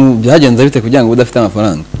byagenze bite kugira ngo udafite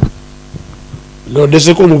amafaranga none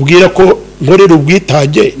se ko mubwira ko nkorera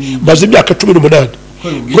ubwitange maze imyaka 18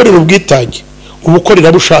 nkorera ubwitange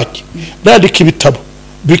ubukorera bushake nandika ibitabo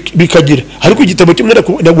bikagira ariko igitabo kimwe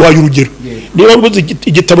naguhaye urugero niba nguze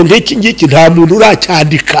igitabo nk'iki nta muntu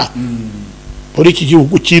uracyandika muri iki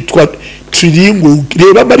gihugu cyitwa trilingu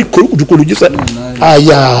reba mariko ukuntu gisa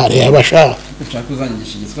aya reba sha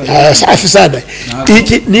safi sana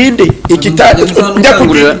iki ninde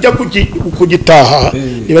njya kugitaha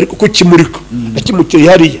niba ariko kukimurika nakimukeye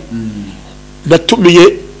hariya natumiye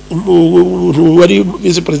wari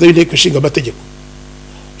vice president w'inteko ishinga amategeko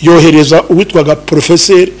yohereza uwitwaga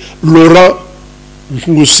Professeur Laurent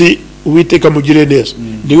Ngufi uwiteka mugire neza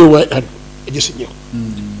niwe wa hano agisinyeho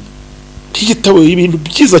igitabo ibintu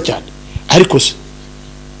byiza cyane ariko se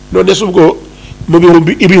none se ubwo mu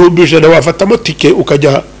ibihumbi ijana wafatamo tike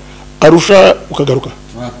ukajya Arusha ukagaruka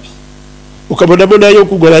ukabonamo nayo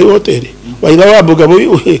kugura hoteli wahita wa mugabo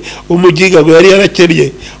umugiga ngo yari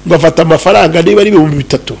yarakennye ngo afata amafaranga niba ari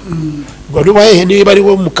 3,000 ngo nubahe niba ari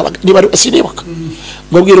wo mukabaga niba ari sinibuka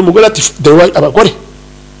ngo bwira umugore ati dewa abagore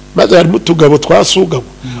maze ari mutugabo twasugabo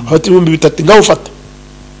ati 3,000 ngaho ufata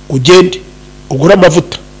ugende ugura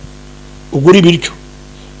amavuta ugura ibiryo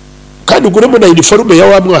kandi uguremo na uniforme ya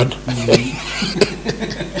wa mwana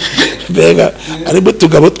bega ari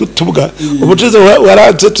mutugabo twutubwa umucize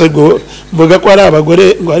waransetse ngo mvuga ko ari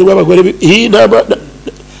abagore ngo ari abagore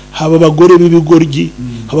haba abagore b'ibigoryi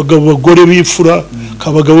abagore b'ifura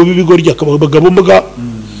kabagabo b'ibigoryi kabagabo mbwa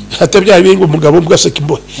hatabya bingo umugabo mbwa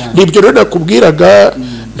sekimbo nibyo rero nakubwiraga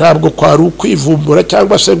ntabwo kwari ukwivumbura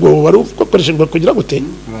cyangwa se ngo wari ukoresheje kugira gute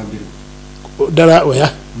dara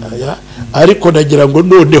oya ariko nagira ngo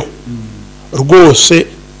noneho rwose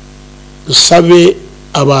sabe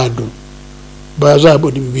abantu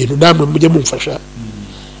bazabona ibintu namwe mujye mumfasha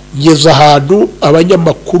ngeze ahantu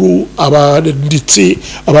abanyamakuru abanditsi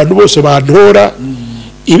abantu bose bantora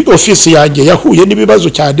ofisi yanjye yahuye n'ibibazo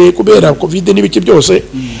cyane kubera covid n'ibiki byose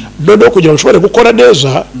noneho kugira ngo ushobore gukora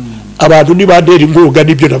neza abantu nibandera inkunga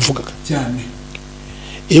nibyo navugaga cyane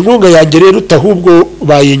inkunga yanjye rero utahubwo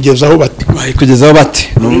bayingezaho bati bayikugezaho bati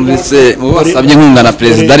numvise mubasabye inkunga na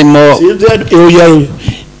president arimo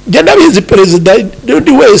nabizi perezida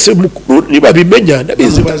ndi wese mukuru niba bimenya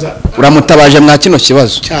nabizi baza uramutabaje mwa kino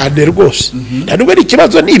kibazo cyane rwose ntabwo ari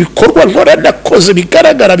ikibazo ni ibikorwa nkora nakoze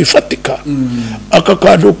bigaragara bifatika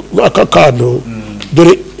aka kantu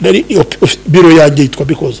dore nari biro yanjye yitwa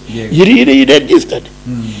bikoze yiri registered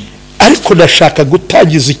ariko nashaka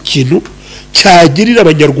gutangiza ikintu cyagirira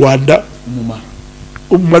abanyarwanda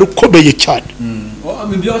umumaro ukomeye cyane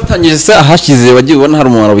ibyo watangije se ahashize wagiye ubona hari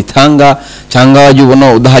umumaro bitanga cyangwa wagiye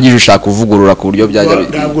ubona udahagije ushaka kuvugurura ku buryo byajya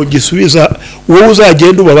ntabwo gisubiza wowe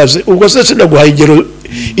uzagenda ubabaze ubwo se sinaguhaye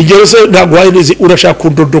ingero se ntaguhaye neza urashaka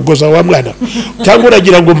kundodogoza wa mwana cyangwa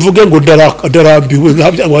uragira ngo mvuge ngo ndarambiwe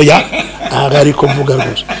oya ariko mvuga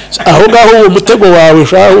rwose aho ngaho uwo mutego wawe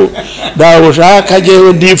shaho nawe ushaka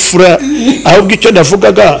jewe ndifura ahubwo icyo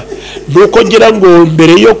navugaga nuko ngira ngo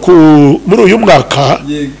mbere yo muri uyu mwaka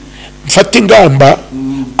mfata ingamba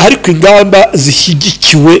ariko ingamba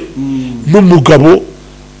zishyigikiwe n'umugabo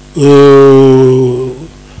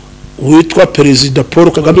witwa perezida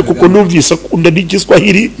Paul Kagame kuko numvise akunda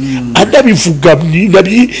n'igiswahili anabivuga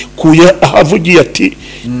nabikuye ahavugiye ati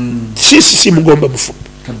sisi mugomba mufuka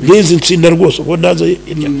n'izi Insina rwose ubwo nazo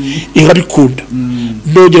inkabikunda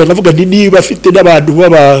nongera ndavuga nti niba afite n'abantu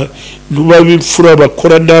b'abifura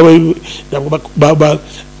bakora nawe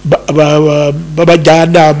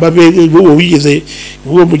babajyanama uwo wigeze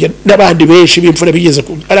uwo mujyana n'abandi benshi b'imfura bigeze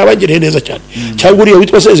arabagireye neza cyane cyangwa uriya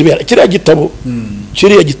witwa Sezibera kiriya gitabo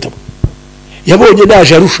yabonye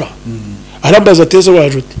naje Arusha arambaza teze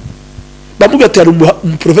wajuti bavuga ati ari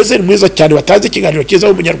umuprofeseri mwiza cyane watanze ikiganiro cyiza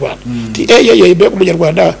w'umunyarwanda mbega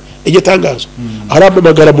umunyarwanda igitangazo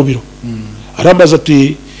arampamagara mu biro arambaza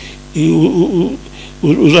ati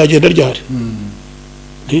uzagenda ryari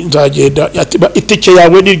nzagenda itike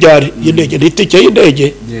yawe ni ryari y'indege ni itike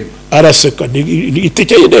y'indege araseka ni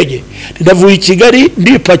itike y'indege ndavuye i Kigali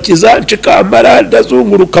ndipakiza nshikambara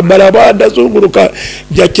ndazunguruka Maraba ndazunguruka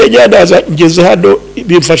bya Kenya ndaza ngeze hano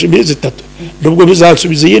bimfashe iminsi 3 nubwo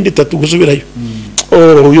bizansubiza yindi 3 gusubirayo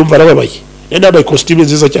yumva arababaye nabaye costume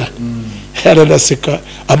nziza cyane aranaseka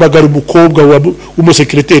amagara umukobwa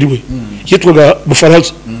w'umusekreteri we yitwaga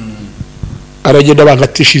Mufaransa aragenda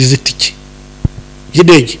bangatishiriza itike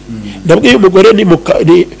y'indege ndabwiye umugore ni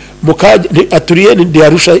mukaje aturiye ndi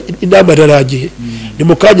Arusha inama yaragiye ni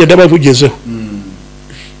mukaje ndabavugezeho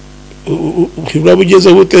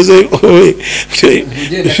urabugezeho uteze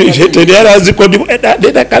je yarazi ko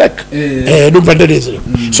ndenda karaka numva ndanezero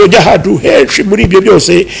so jya hadu henshi muri ibyo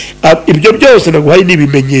byose naguhaye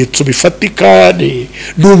n'ibimenyetso bifatika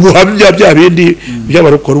n'ubuhamya bya bindi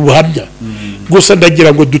by'abarokora ubuhamya gusa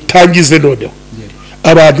ndagira ngo dutangize noneho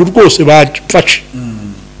abantu rwose bafashe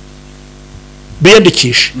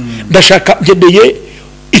biyandikisha ndashaka ngendeye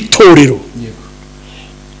itorero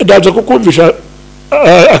ndaza kukumvisha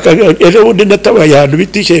ejo bundi Ndatabaza ahantu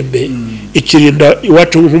bita Ishyembe ikirinda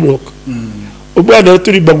iwacu nk'umwuka umwana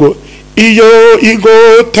turimba ngo iyo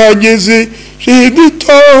ingotanyi zishinga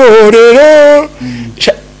itorero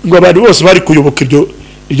ngo abantu bose bari kuyoboka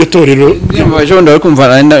iryo torero ejo bundi bari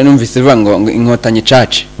kumva numvise bivuga ngo inkotanyi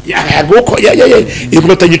caci nguko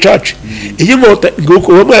inkotanyi caca iyi nkota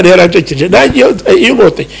nguko uwo mwana yaracekeje nanjye iyo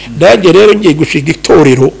nkota nanjye rero ngiye gushinga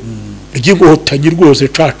itorero ry'inkotanyi rwose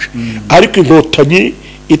caca ariko inkotanyi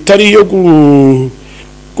itari yo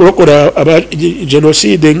kurokora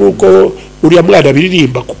genocide nk'uko uriya mwana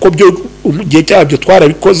biririmba kuko byo igihe cyabyo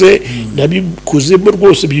twarabikoze nabikuzemo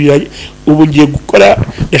rwose ubu ngiye gukora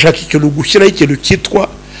ndashaka ikintu gushyiraho ikintu cyitwa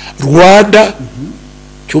Rwanda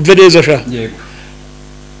cyumve neza sha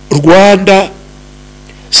Rwanda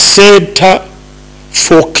Center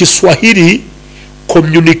for Kiswahili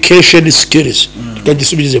Communication Skills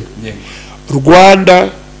ndagisubizemo Rwanda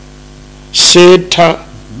Center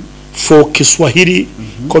for Kiswahili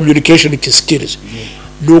Communication Skills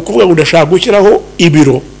ni ukuvuga ngo ndashaka gushyiraho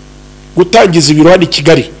ibiro gutangiza ibiro hano i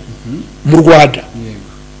Kigali mu Rwanda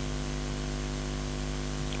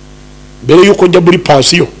mbere yuko njya muri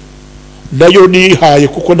pansiyo nayo nihaye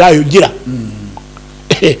kuko nayo ngira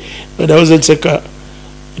nahoze nseka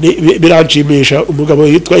biranshimisha umugabo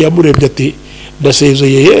yitwa Yamurembye ati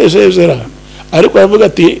ndasezeye sezera ariko yavuga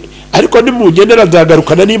ati ariko nimugendera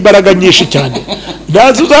nzagarukana n'imbaraga nyinshi cyane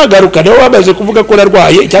ndazi uzagaruka nawe wamaze kuvuga ko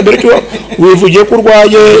narwaye cyambere cyo wivugiye ko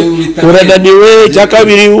urwaye urananiwe cya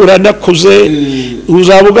kabiri uranakuze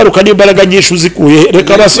uzabugaruka n'imbaraga nyinshi uzikuye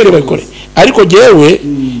reka abasore bakore ariko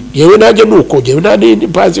yewe nanjye nuko yewe nani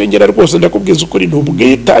mpazi yongera rwose ndakubwiza ukuri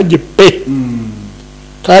ntubwitange pe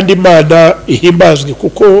kandi Imana ihimbazwe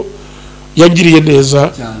kuko yangiriye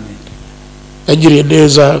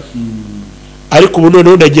neza ariko ubu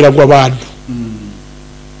noneho ndagira ngo abantu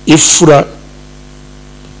ifura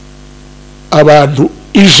abantu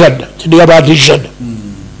 100 ni abantu 100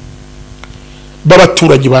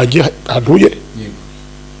 b'abaturanyi banjye hantuye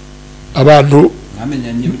abantu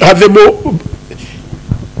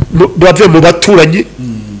bave mu baturanyi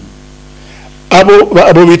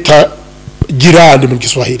abo bita girani mu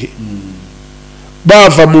Kiswahili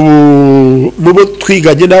bava mu bo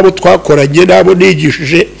twiganye nabo twakoranye nabo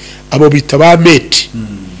nigishije abo bita ba mate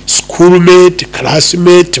schoolmate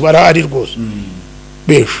classmate barahari rwose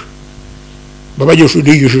besho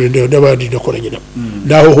babanyeshuri nigishije n'abandi nakoranye nabo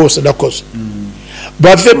naho hose nakoze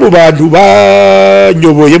bave mu bantu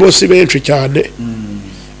banyoboye bose benshi cyane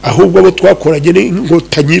ahubwo abo twakoranye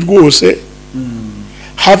n'inkotanyi rwose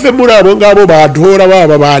have muri abo ngabo badora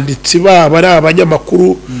baba banditsi baba ari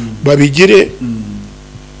abanyamakuru babigire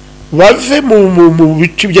bave mu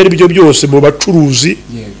bice byari byo byose mu bacuruzi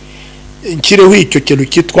nkireho icyo kintu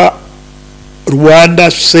cyitwa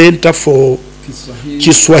Rwanda Center for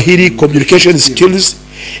Kiswahili Communication Skills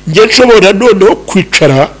nge nshobora noneho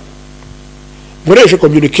kwicara nkoresha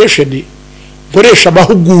communication nkoresha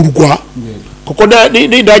amahugurwa kuko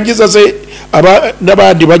nindangiza ze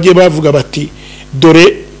n'abandi bagiye bavuga bati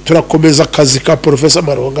dore turakomeza akazi ka Professor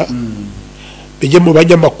Malonga bijye mu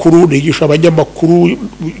banyamakuru nigisha abanyamakuru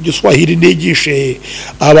Giswahili nigishe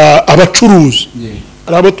abacuruzi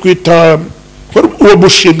arabo twita uwo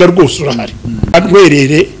mushinga rwose urahari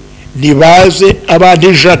antwerere nibaze abandi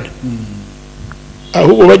 100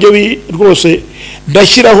 ahubwo bajye rwose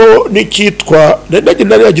ndashyiraho n'ikitwa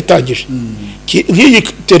nagitangije nk'iyi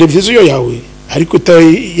televiziyo yawe ariko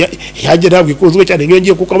yajye ntabwo ikunzwe cyane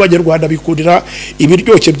ngiye kuko abanyarwanda bikundira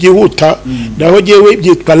ibiryoshye byihuta naho jewe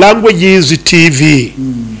byitwa Languages TV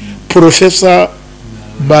Professor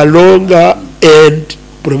Malonga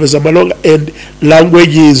and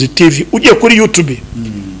Languages TV ugiye kuri YouTube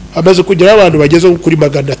amaze kugira abantu bageze kuri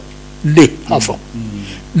 400 hafa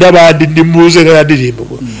n'abandi nimuze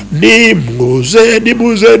n'adirimbo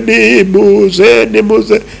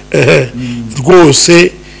nimuze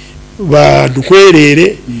rwose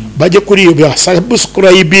bandwerere bajye kuri iyo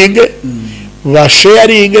subscribing ba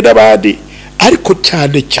sharing n'abandi ariko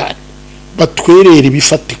cyane batwerere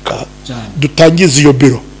bifatika dutangiza iyo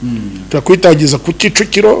biro turakwitangiza ku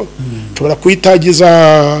Kicukiro turakwitangiza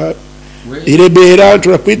Irebera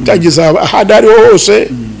turakwitangiza ahandi ari hose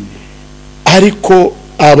ariko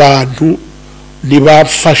abantu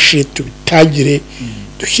nibafashe tubitangire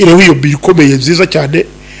dushyireho iyo biro ikomeye nziza cyane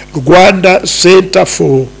Rwanda Center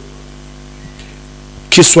for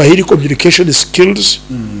Kiswahili Communication Skills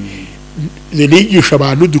nigisha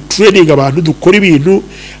abantu dutraining abantu dukora ibintu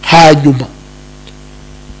hanyuma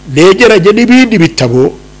negeranye n'ibindi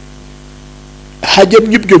bitabo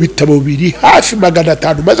hajyemwe ibyo bitabo biri hafi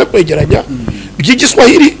 500 maze kwegeranya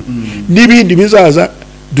by'igiswahili n'ibindi bizaza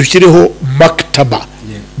dushyireho maktaba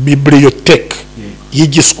bibliothèque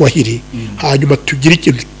y'igiswahili hanyuma tugira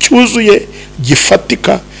ikintu cyuzuye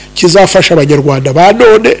gifatika kizafasha abanyarwanda ba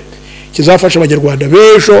none kizafasha abanyarwanda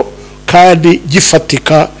bejo kandi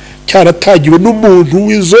gifatika cyaratagiwe n'umuntu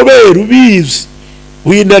w'inzobere ubizi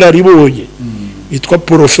w'inararibonye witwa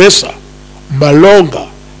Professor Malonga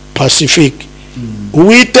Pacifique.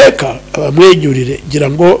 Uwiteka abamwenyurire ngira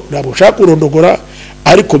ngo ntabwo ushaka kurondogora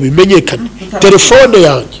ariko bimenyekane. Telefone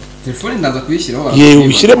yanjye ndaza kuyishyiraho yewe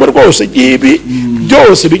ushyiremo rwose ngibi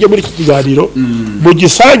byose bijya muri iki kiganiro mu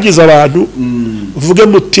gisangiza abantu uvuge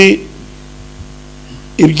muti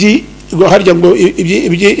harya ngo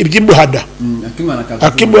iby'imuhana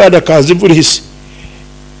akimuhana kaza imvura ihise.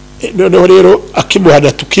 Noneho rero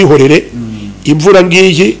akimuhana tukihorere imvura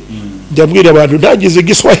ngiyi njyambwira abantu ntagize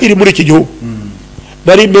igiswahili muri iki gihugu.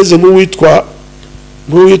 Nari meze nk'uwitwa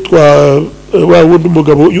wa wundi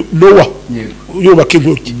umugabo Nowa yubaka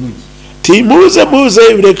inkuge. Muze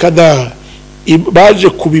reka da baje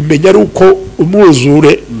kubimenya ari uko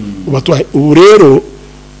umwuzure ubu rero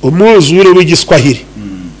umwuzure w'igiswahili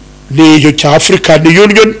niyo cya African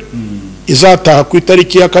Union izataha ku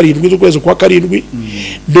itariki ya 7 z'ukwezi kwa 7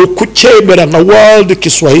 no kucyemera nka World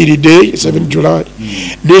Kiswahili Day 7 July.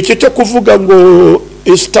 Nicyo cyo kuvuga ngo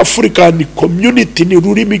East African Community ni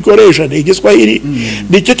rurimi goresha ni igiswahili.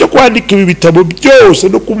 Nicyo cyo kwandika ibi bitabo byose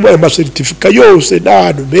no kumuha amasertifika yose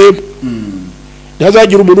n'ahantu meme.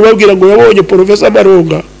 Nazagira umuntu babwira ngo yabonye Professor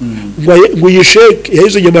Malonga ngo yisheke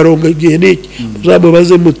yahize Malonga igihe niki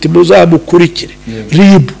muzamubaze muti muzamukurikire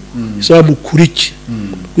rib muzamukurikire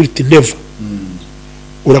kwiti never.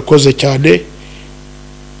 Urakoze cyane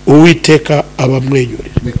Uwiteka abamwenyurira.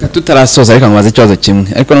 Reka tutarasoza ariko nkubaze ikibazo kimwe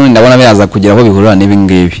ariko none ndabona byaza kugira aho bihurira n'ibi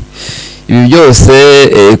ngibi. Ibi byose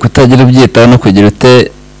kutagira ubyitaho no kugira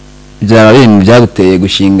ute byaba bintu byaguteye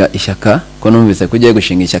gushinga ishyaka ko numvise ko ugiye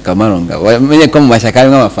gushinga ishyaka Malonga. Wamenye ko mu mashyaka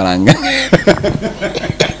harimo amafaranga.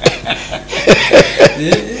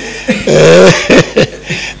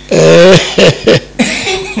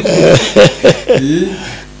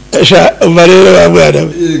 Marero bamwana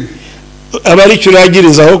abari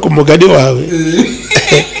curagirizaho ku mugani wawe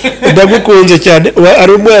ndagukunze cyane.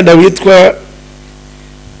 Ari umwana witwa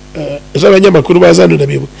z'abanyamakuru bazana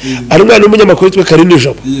nabibo ari umwana w'umunyamakuru witwa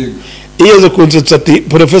Karinijabo iyeze kunzetsa ati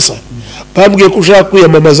Professor bambwiye ko ushaka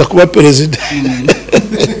kwiyamamaza kuba perezida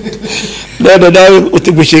none nawe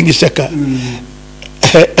uti gushinga ishyaka.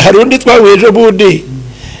 Hari undi twaweje bundi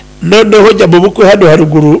noneho jya mu bukwe hano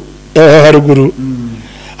haruguru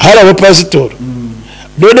hari abapasitori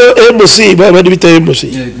none MC bari bitaye MC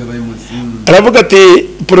aravuga ati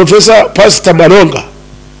Professor Pastor Malonga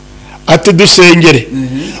ati dusengere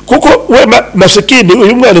kuko we Masekini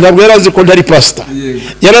uyu mwana ntabwo yarazi ko ntari pastor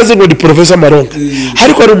yarazi ngo ni Professor Malonga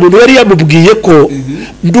ariko ari umuntu yari yamubwiye ko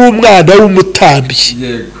ndi umwana w'umutambyi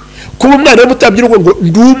kuba umwana w'umutambyi ngo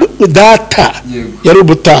ndi data yari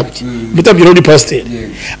umutambyi ni pastor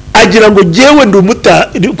agira ngo jewe ndi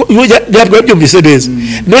ntabwo yabyumvise neza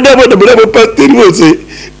none abona muri abo pastor bose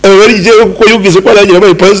bari jewe kuko yumvise ko aragira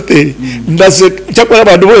abaye pastor ndase cyakora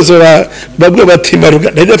abantu bose babwe bati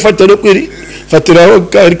Malonga ndafata no fatiraho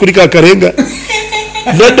kuri Kakarenga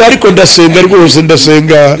none ariko ndasenga rwose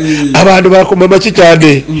ndasenga abantu bakoma make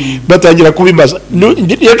cyane batangira kubimaza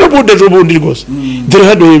ejo bundi rwose dore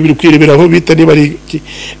hano biri kwireberaho bita niba ari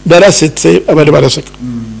narasetse abantu baraseka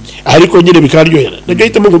ariko nyine bikaryohera nacyo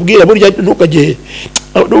hitamo kubwira burya ntukajye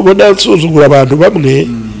nubona suzugura abantu bamwe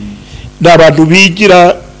n'abantu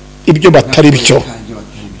bigira ibyo batari byo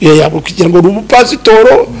kugira ngo uri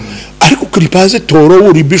umupasitoro ariko kuri pasitoro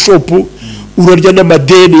uri bishop urarya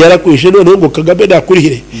n'amadeni yarakwishe noneho ngo Kagame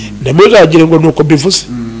nakurihire namuzagire ngo nuko bivuze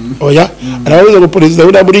oya aravuze ngo perezida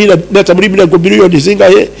nata muri miliyoni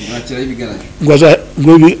zingahe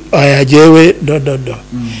ngo ayajewe no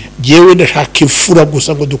jewe ndashaka ifura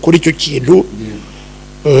gusa ngo dukore icyo kintu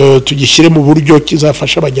tugishyire mu buryo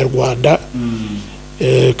kizafasha abanyarwanda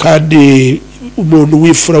kandi umuntu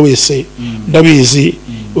wifura wese ndabizi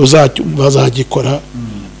uzagikora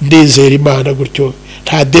ndizera Imana gutyo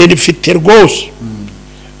nta deni mfite rwose.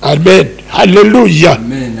 Amen haleluya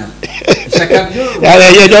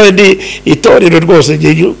ndi itorero rwose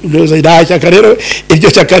nta shyaka rero iryo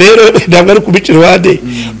shyaka rero ntabwo ari kubicira iruhande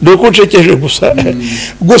ni uko ncekeje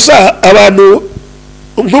gusa abantu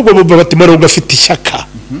nk'ubwo bumva bati Malonga afite ishyaka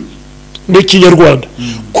mu Kinyarwanda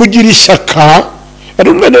kugira ishyaka ari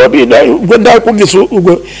umwana wabina ubwo ndakumvise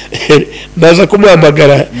ubwo ndaza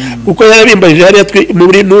kumuhamagara kuko yarabimbaje hariya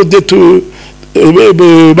muri nude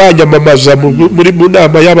banyamamaza muri mu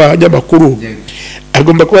nama y'abanyamakuru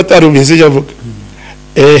agomba kuba atarubizi yavuga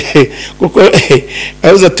kuko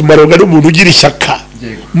avuze ati Malonga ari umuntu ugira ishyaka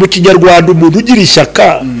mu Kinyarwanda. Umuntu ugira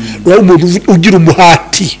ishyaka ni umuntu ugira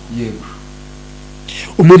umuhati,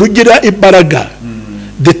 umuntu ugira imbaraga,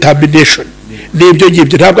 determination. Nibyo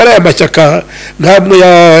ngibyo ntabwo ari amashyaka nkamwe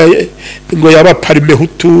ngo yaba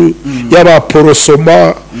Parimehutu yaba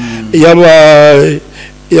Porosoma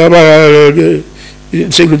yaba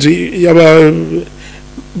sinzi yaba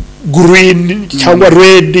green cyangwa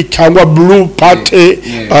red cyangwa blue party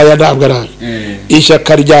aya ntabwo ari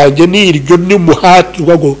ishyaka ryanjye ni iryo ni umuhati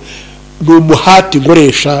ngo ni umuhati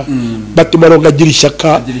ngoresha bati Malonga agira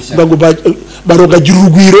ishyaka ngo Malonga agira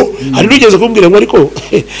urugwiro hari nigeze kumbwira ngo ariko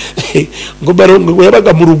ngo Malonga ngo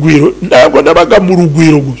yabaga mu rugwiro ntabwo nabaga mu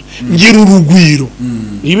rugwiro ngira urugwiro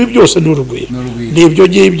ibi byose ni urugwiro nibyo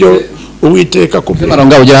ngibyo Uwiteka ku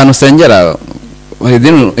Malonga ugira hano usengera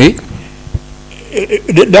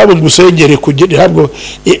ntabwo ngusengere kugira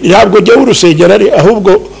ntabwo jya urusengera ari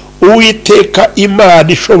ahubwo Uwiteka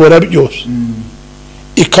Imana ishobora byose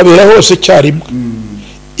ikabera hose cyarimwe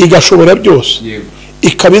igashobora byose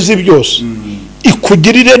ikabizi byose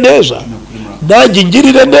ikugirire neza nanjye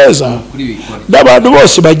ngirire neza n'abantu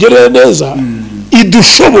bose bagirire neza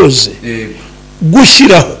idushoboze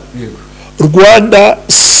gushyiraho Rwanda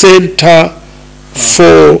Center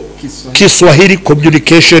for Kiswahili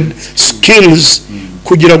Communication Skills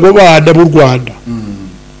kugira ngo bana b'u Rwanda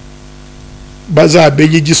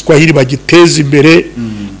bazamenye igiswahili bagiteza imbere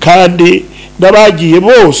kandi n'abagiye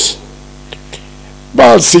bose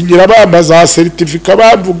basinyira bamaza certificate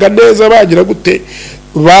bavuga neza bagira gute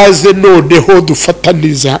baze noneho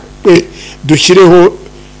dufataniza dushyireho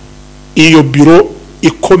iyo biro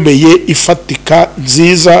ikomeye ifatika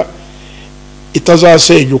nziza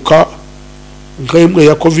itazasenyuka nk'imwe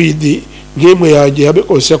ya covid nk'imwe yanjye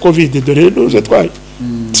ya covid dore nuze twaye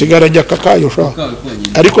sigaranya kakayo sha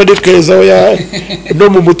ariko ni keza ya no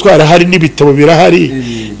mu mutwara hari n'ibitabo birahari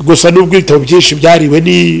gusa n'ubwo ibitabo byinshi byariwe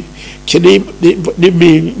ni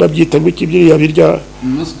babyita ngo ikibyo birya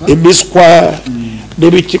imiswa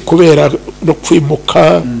n'ibiki kubera no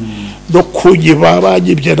kwimuka no kunyiba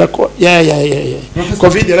banyibye nako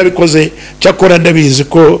covid yarabikoze cyakora ndabizi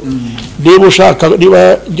ko niba ushaka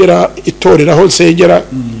niba ngera itoreraho nsengera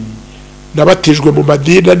nabatijwe mu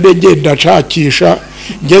madina ngenda nshakisha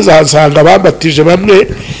ngeze ahasanga babatije bamwe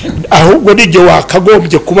ahubwo nige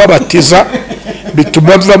wakagombye kubabatiza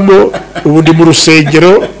bituma mvamo ubundi mu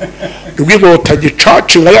rusengero rw'inkotanyi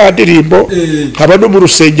church nka ya ndirimbo nkaba no mu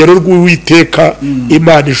rusengero rw'Uwiteka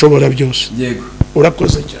Imana ishobora byose. Yego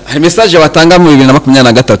urakoze cyane. Hari message watanga mu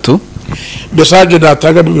 2023? Message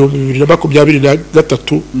natanga mu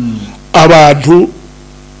 2023 abantu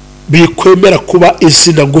bikwemera kuba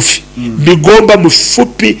insina ngufi bigomba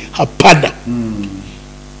mufupi hapana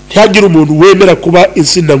ntihagira umuntu wemera kuba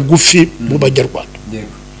insina ngufi mu Banyarwanda.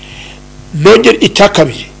 Nongera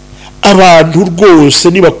icyakabiri abantu rwose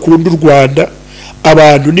nibakunda u Rwanda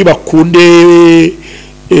abantu nibakunde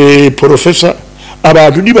professor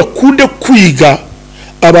abantu nibakunde kwiga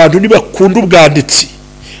abantu nibakunde ubwanditsi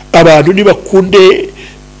abantu nibakunde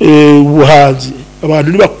ubuhanzi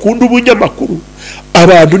abantu nibakunde ubunyamakuru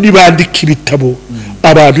abantu nibandika ibitabo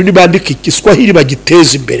abantu nibandika igiswahili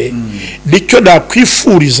bagiteza imbere nicyo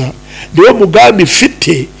nakwifuriza niwo mugambi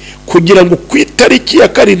mfite kugira ngo ku itariki ya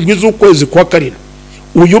 7 z'ukwezi kwa 7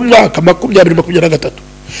 uyu mwaka 2023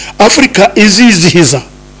 Afrika izizihiza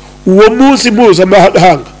uwo munsi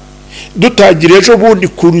mpuzamahanga dutangire ejo bundi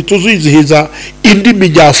kuri tuzizihiza indimi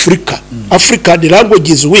nyafurika African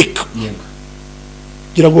Languages Week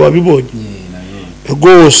gira ngo babibonye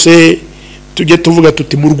rwose tujye tuvuga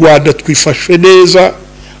tuti mu Rwanda twifashe neza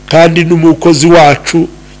kandi n'umukozi wacu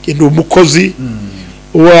ni umukozi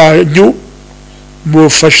wanyu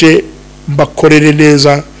mufashe mbakorere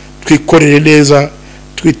neza twikorere neza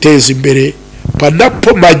twiteze imbere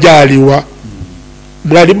panapo majaliwa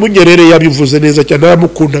mwarimu Nyerere yabivuze neza cyane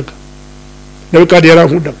aramukundaga nawe kandi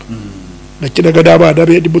yarankundaga nakinaga n'abana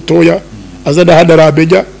be mutoya azana hano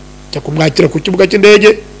aramenya cyo kumwakira ku kibuga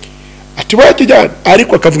cy'indege ati bakijyana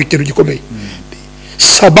ariko akavuga ikintu gikomeye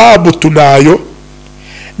sababu tunayo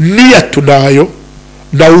nia tunayo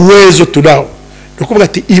na uwezo tunao nukuvuga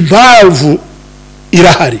ati impamvu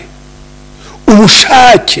irahari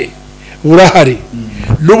ubushake burahari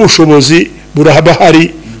n'ubushobozi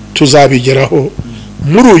burahari tuzabigeraho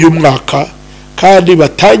muri uyu mwaka kandi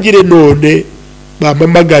batangire none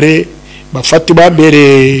bamamagare bafate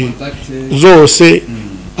bambere zose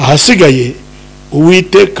ahasigaye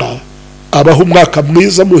Uwiteka abaho umwaka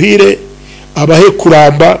mwiza muhire abahe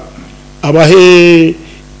kuramba abahe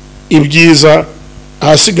ibyiza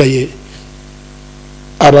ahasigaye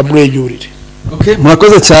abamwenyurire. Okay,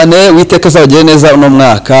 murakoze cyane Uwiteka azabagire neza uno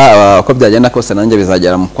mwaka uko byagenda kose nanjye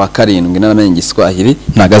bizagera mu kwa 7 n'amenye igiswahili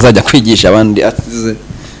ntago azajya kwigisha abandi atize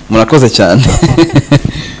murakoze cyane.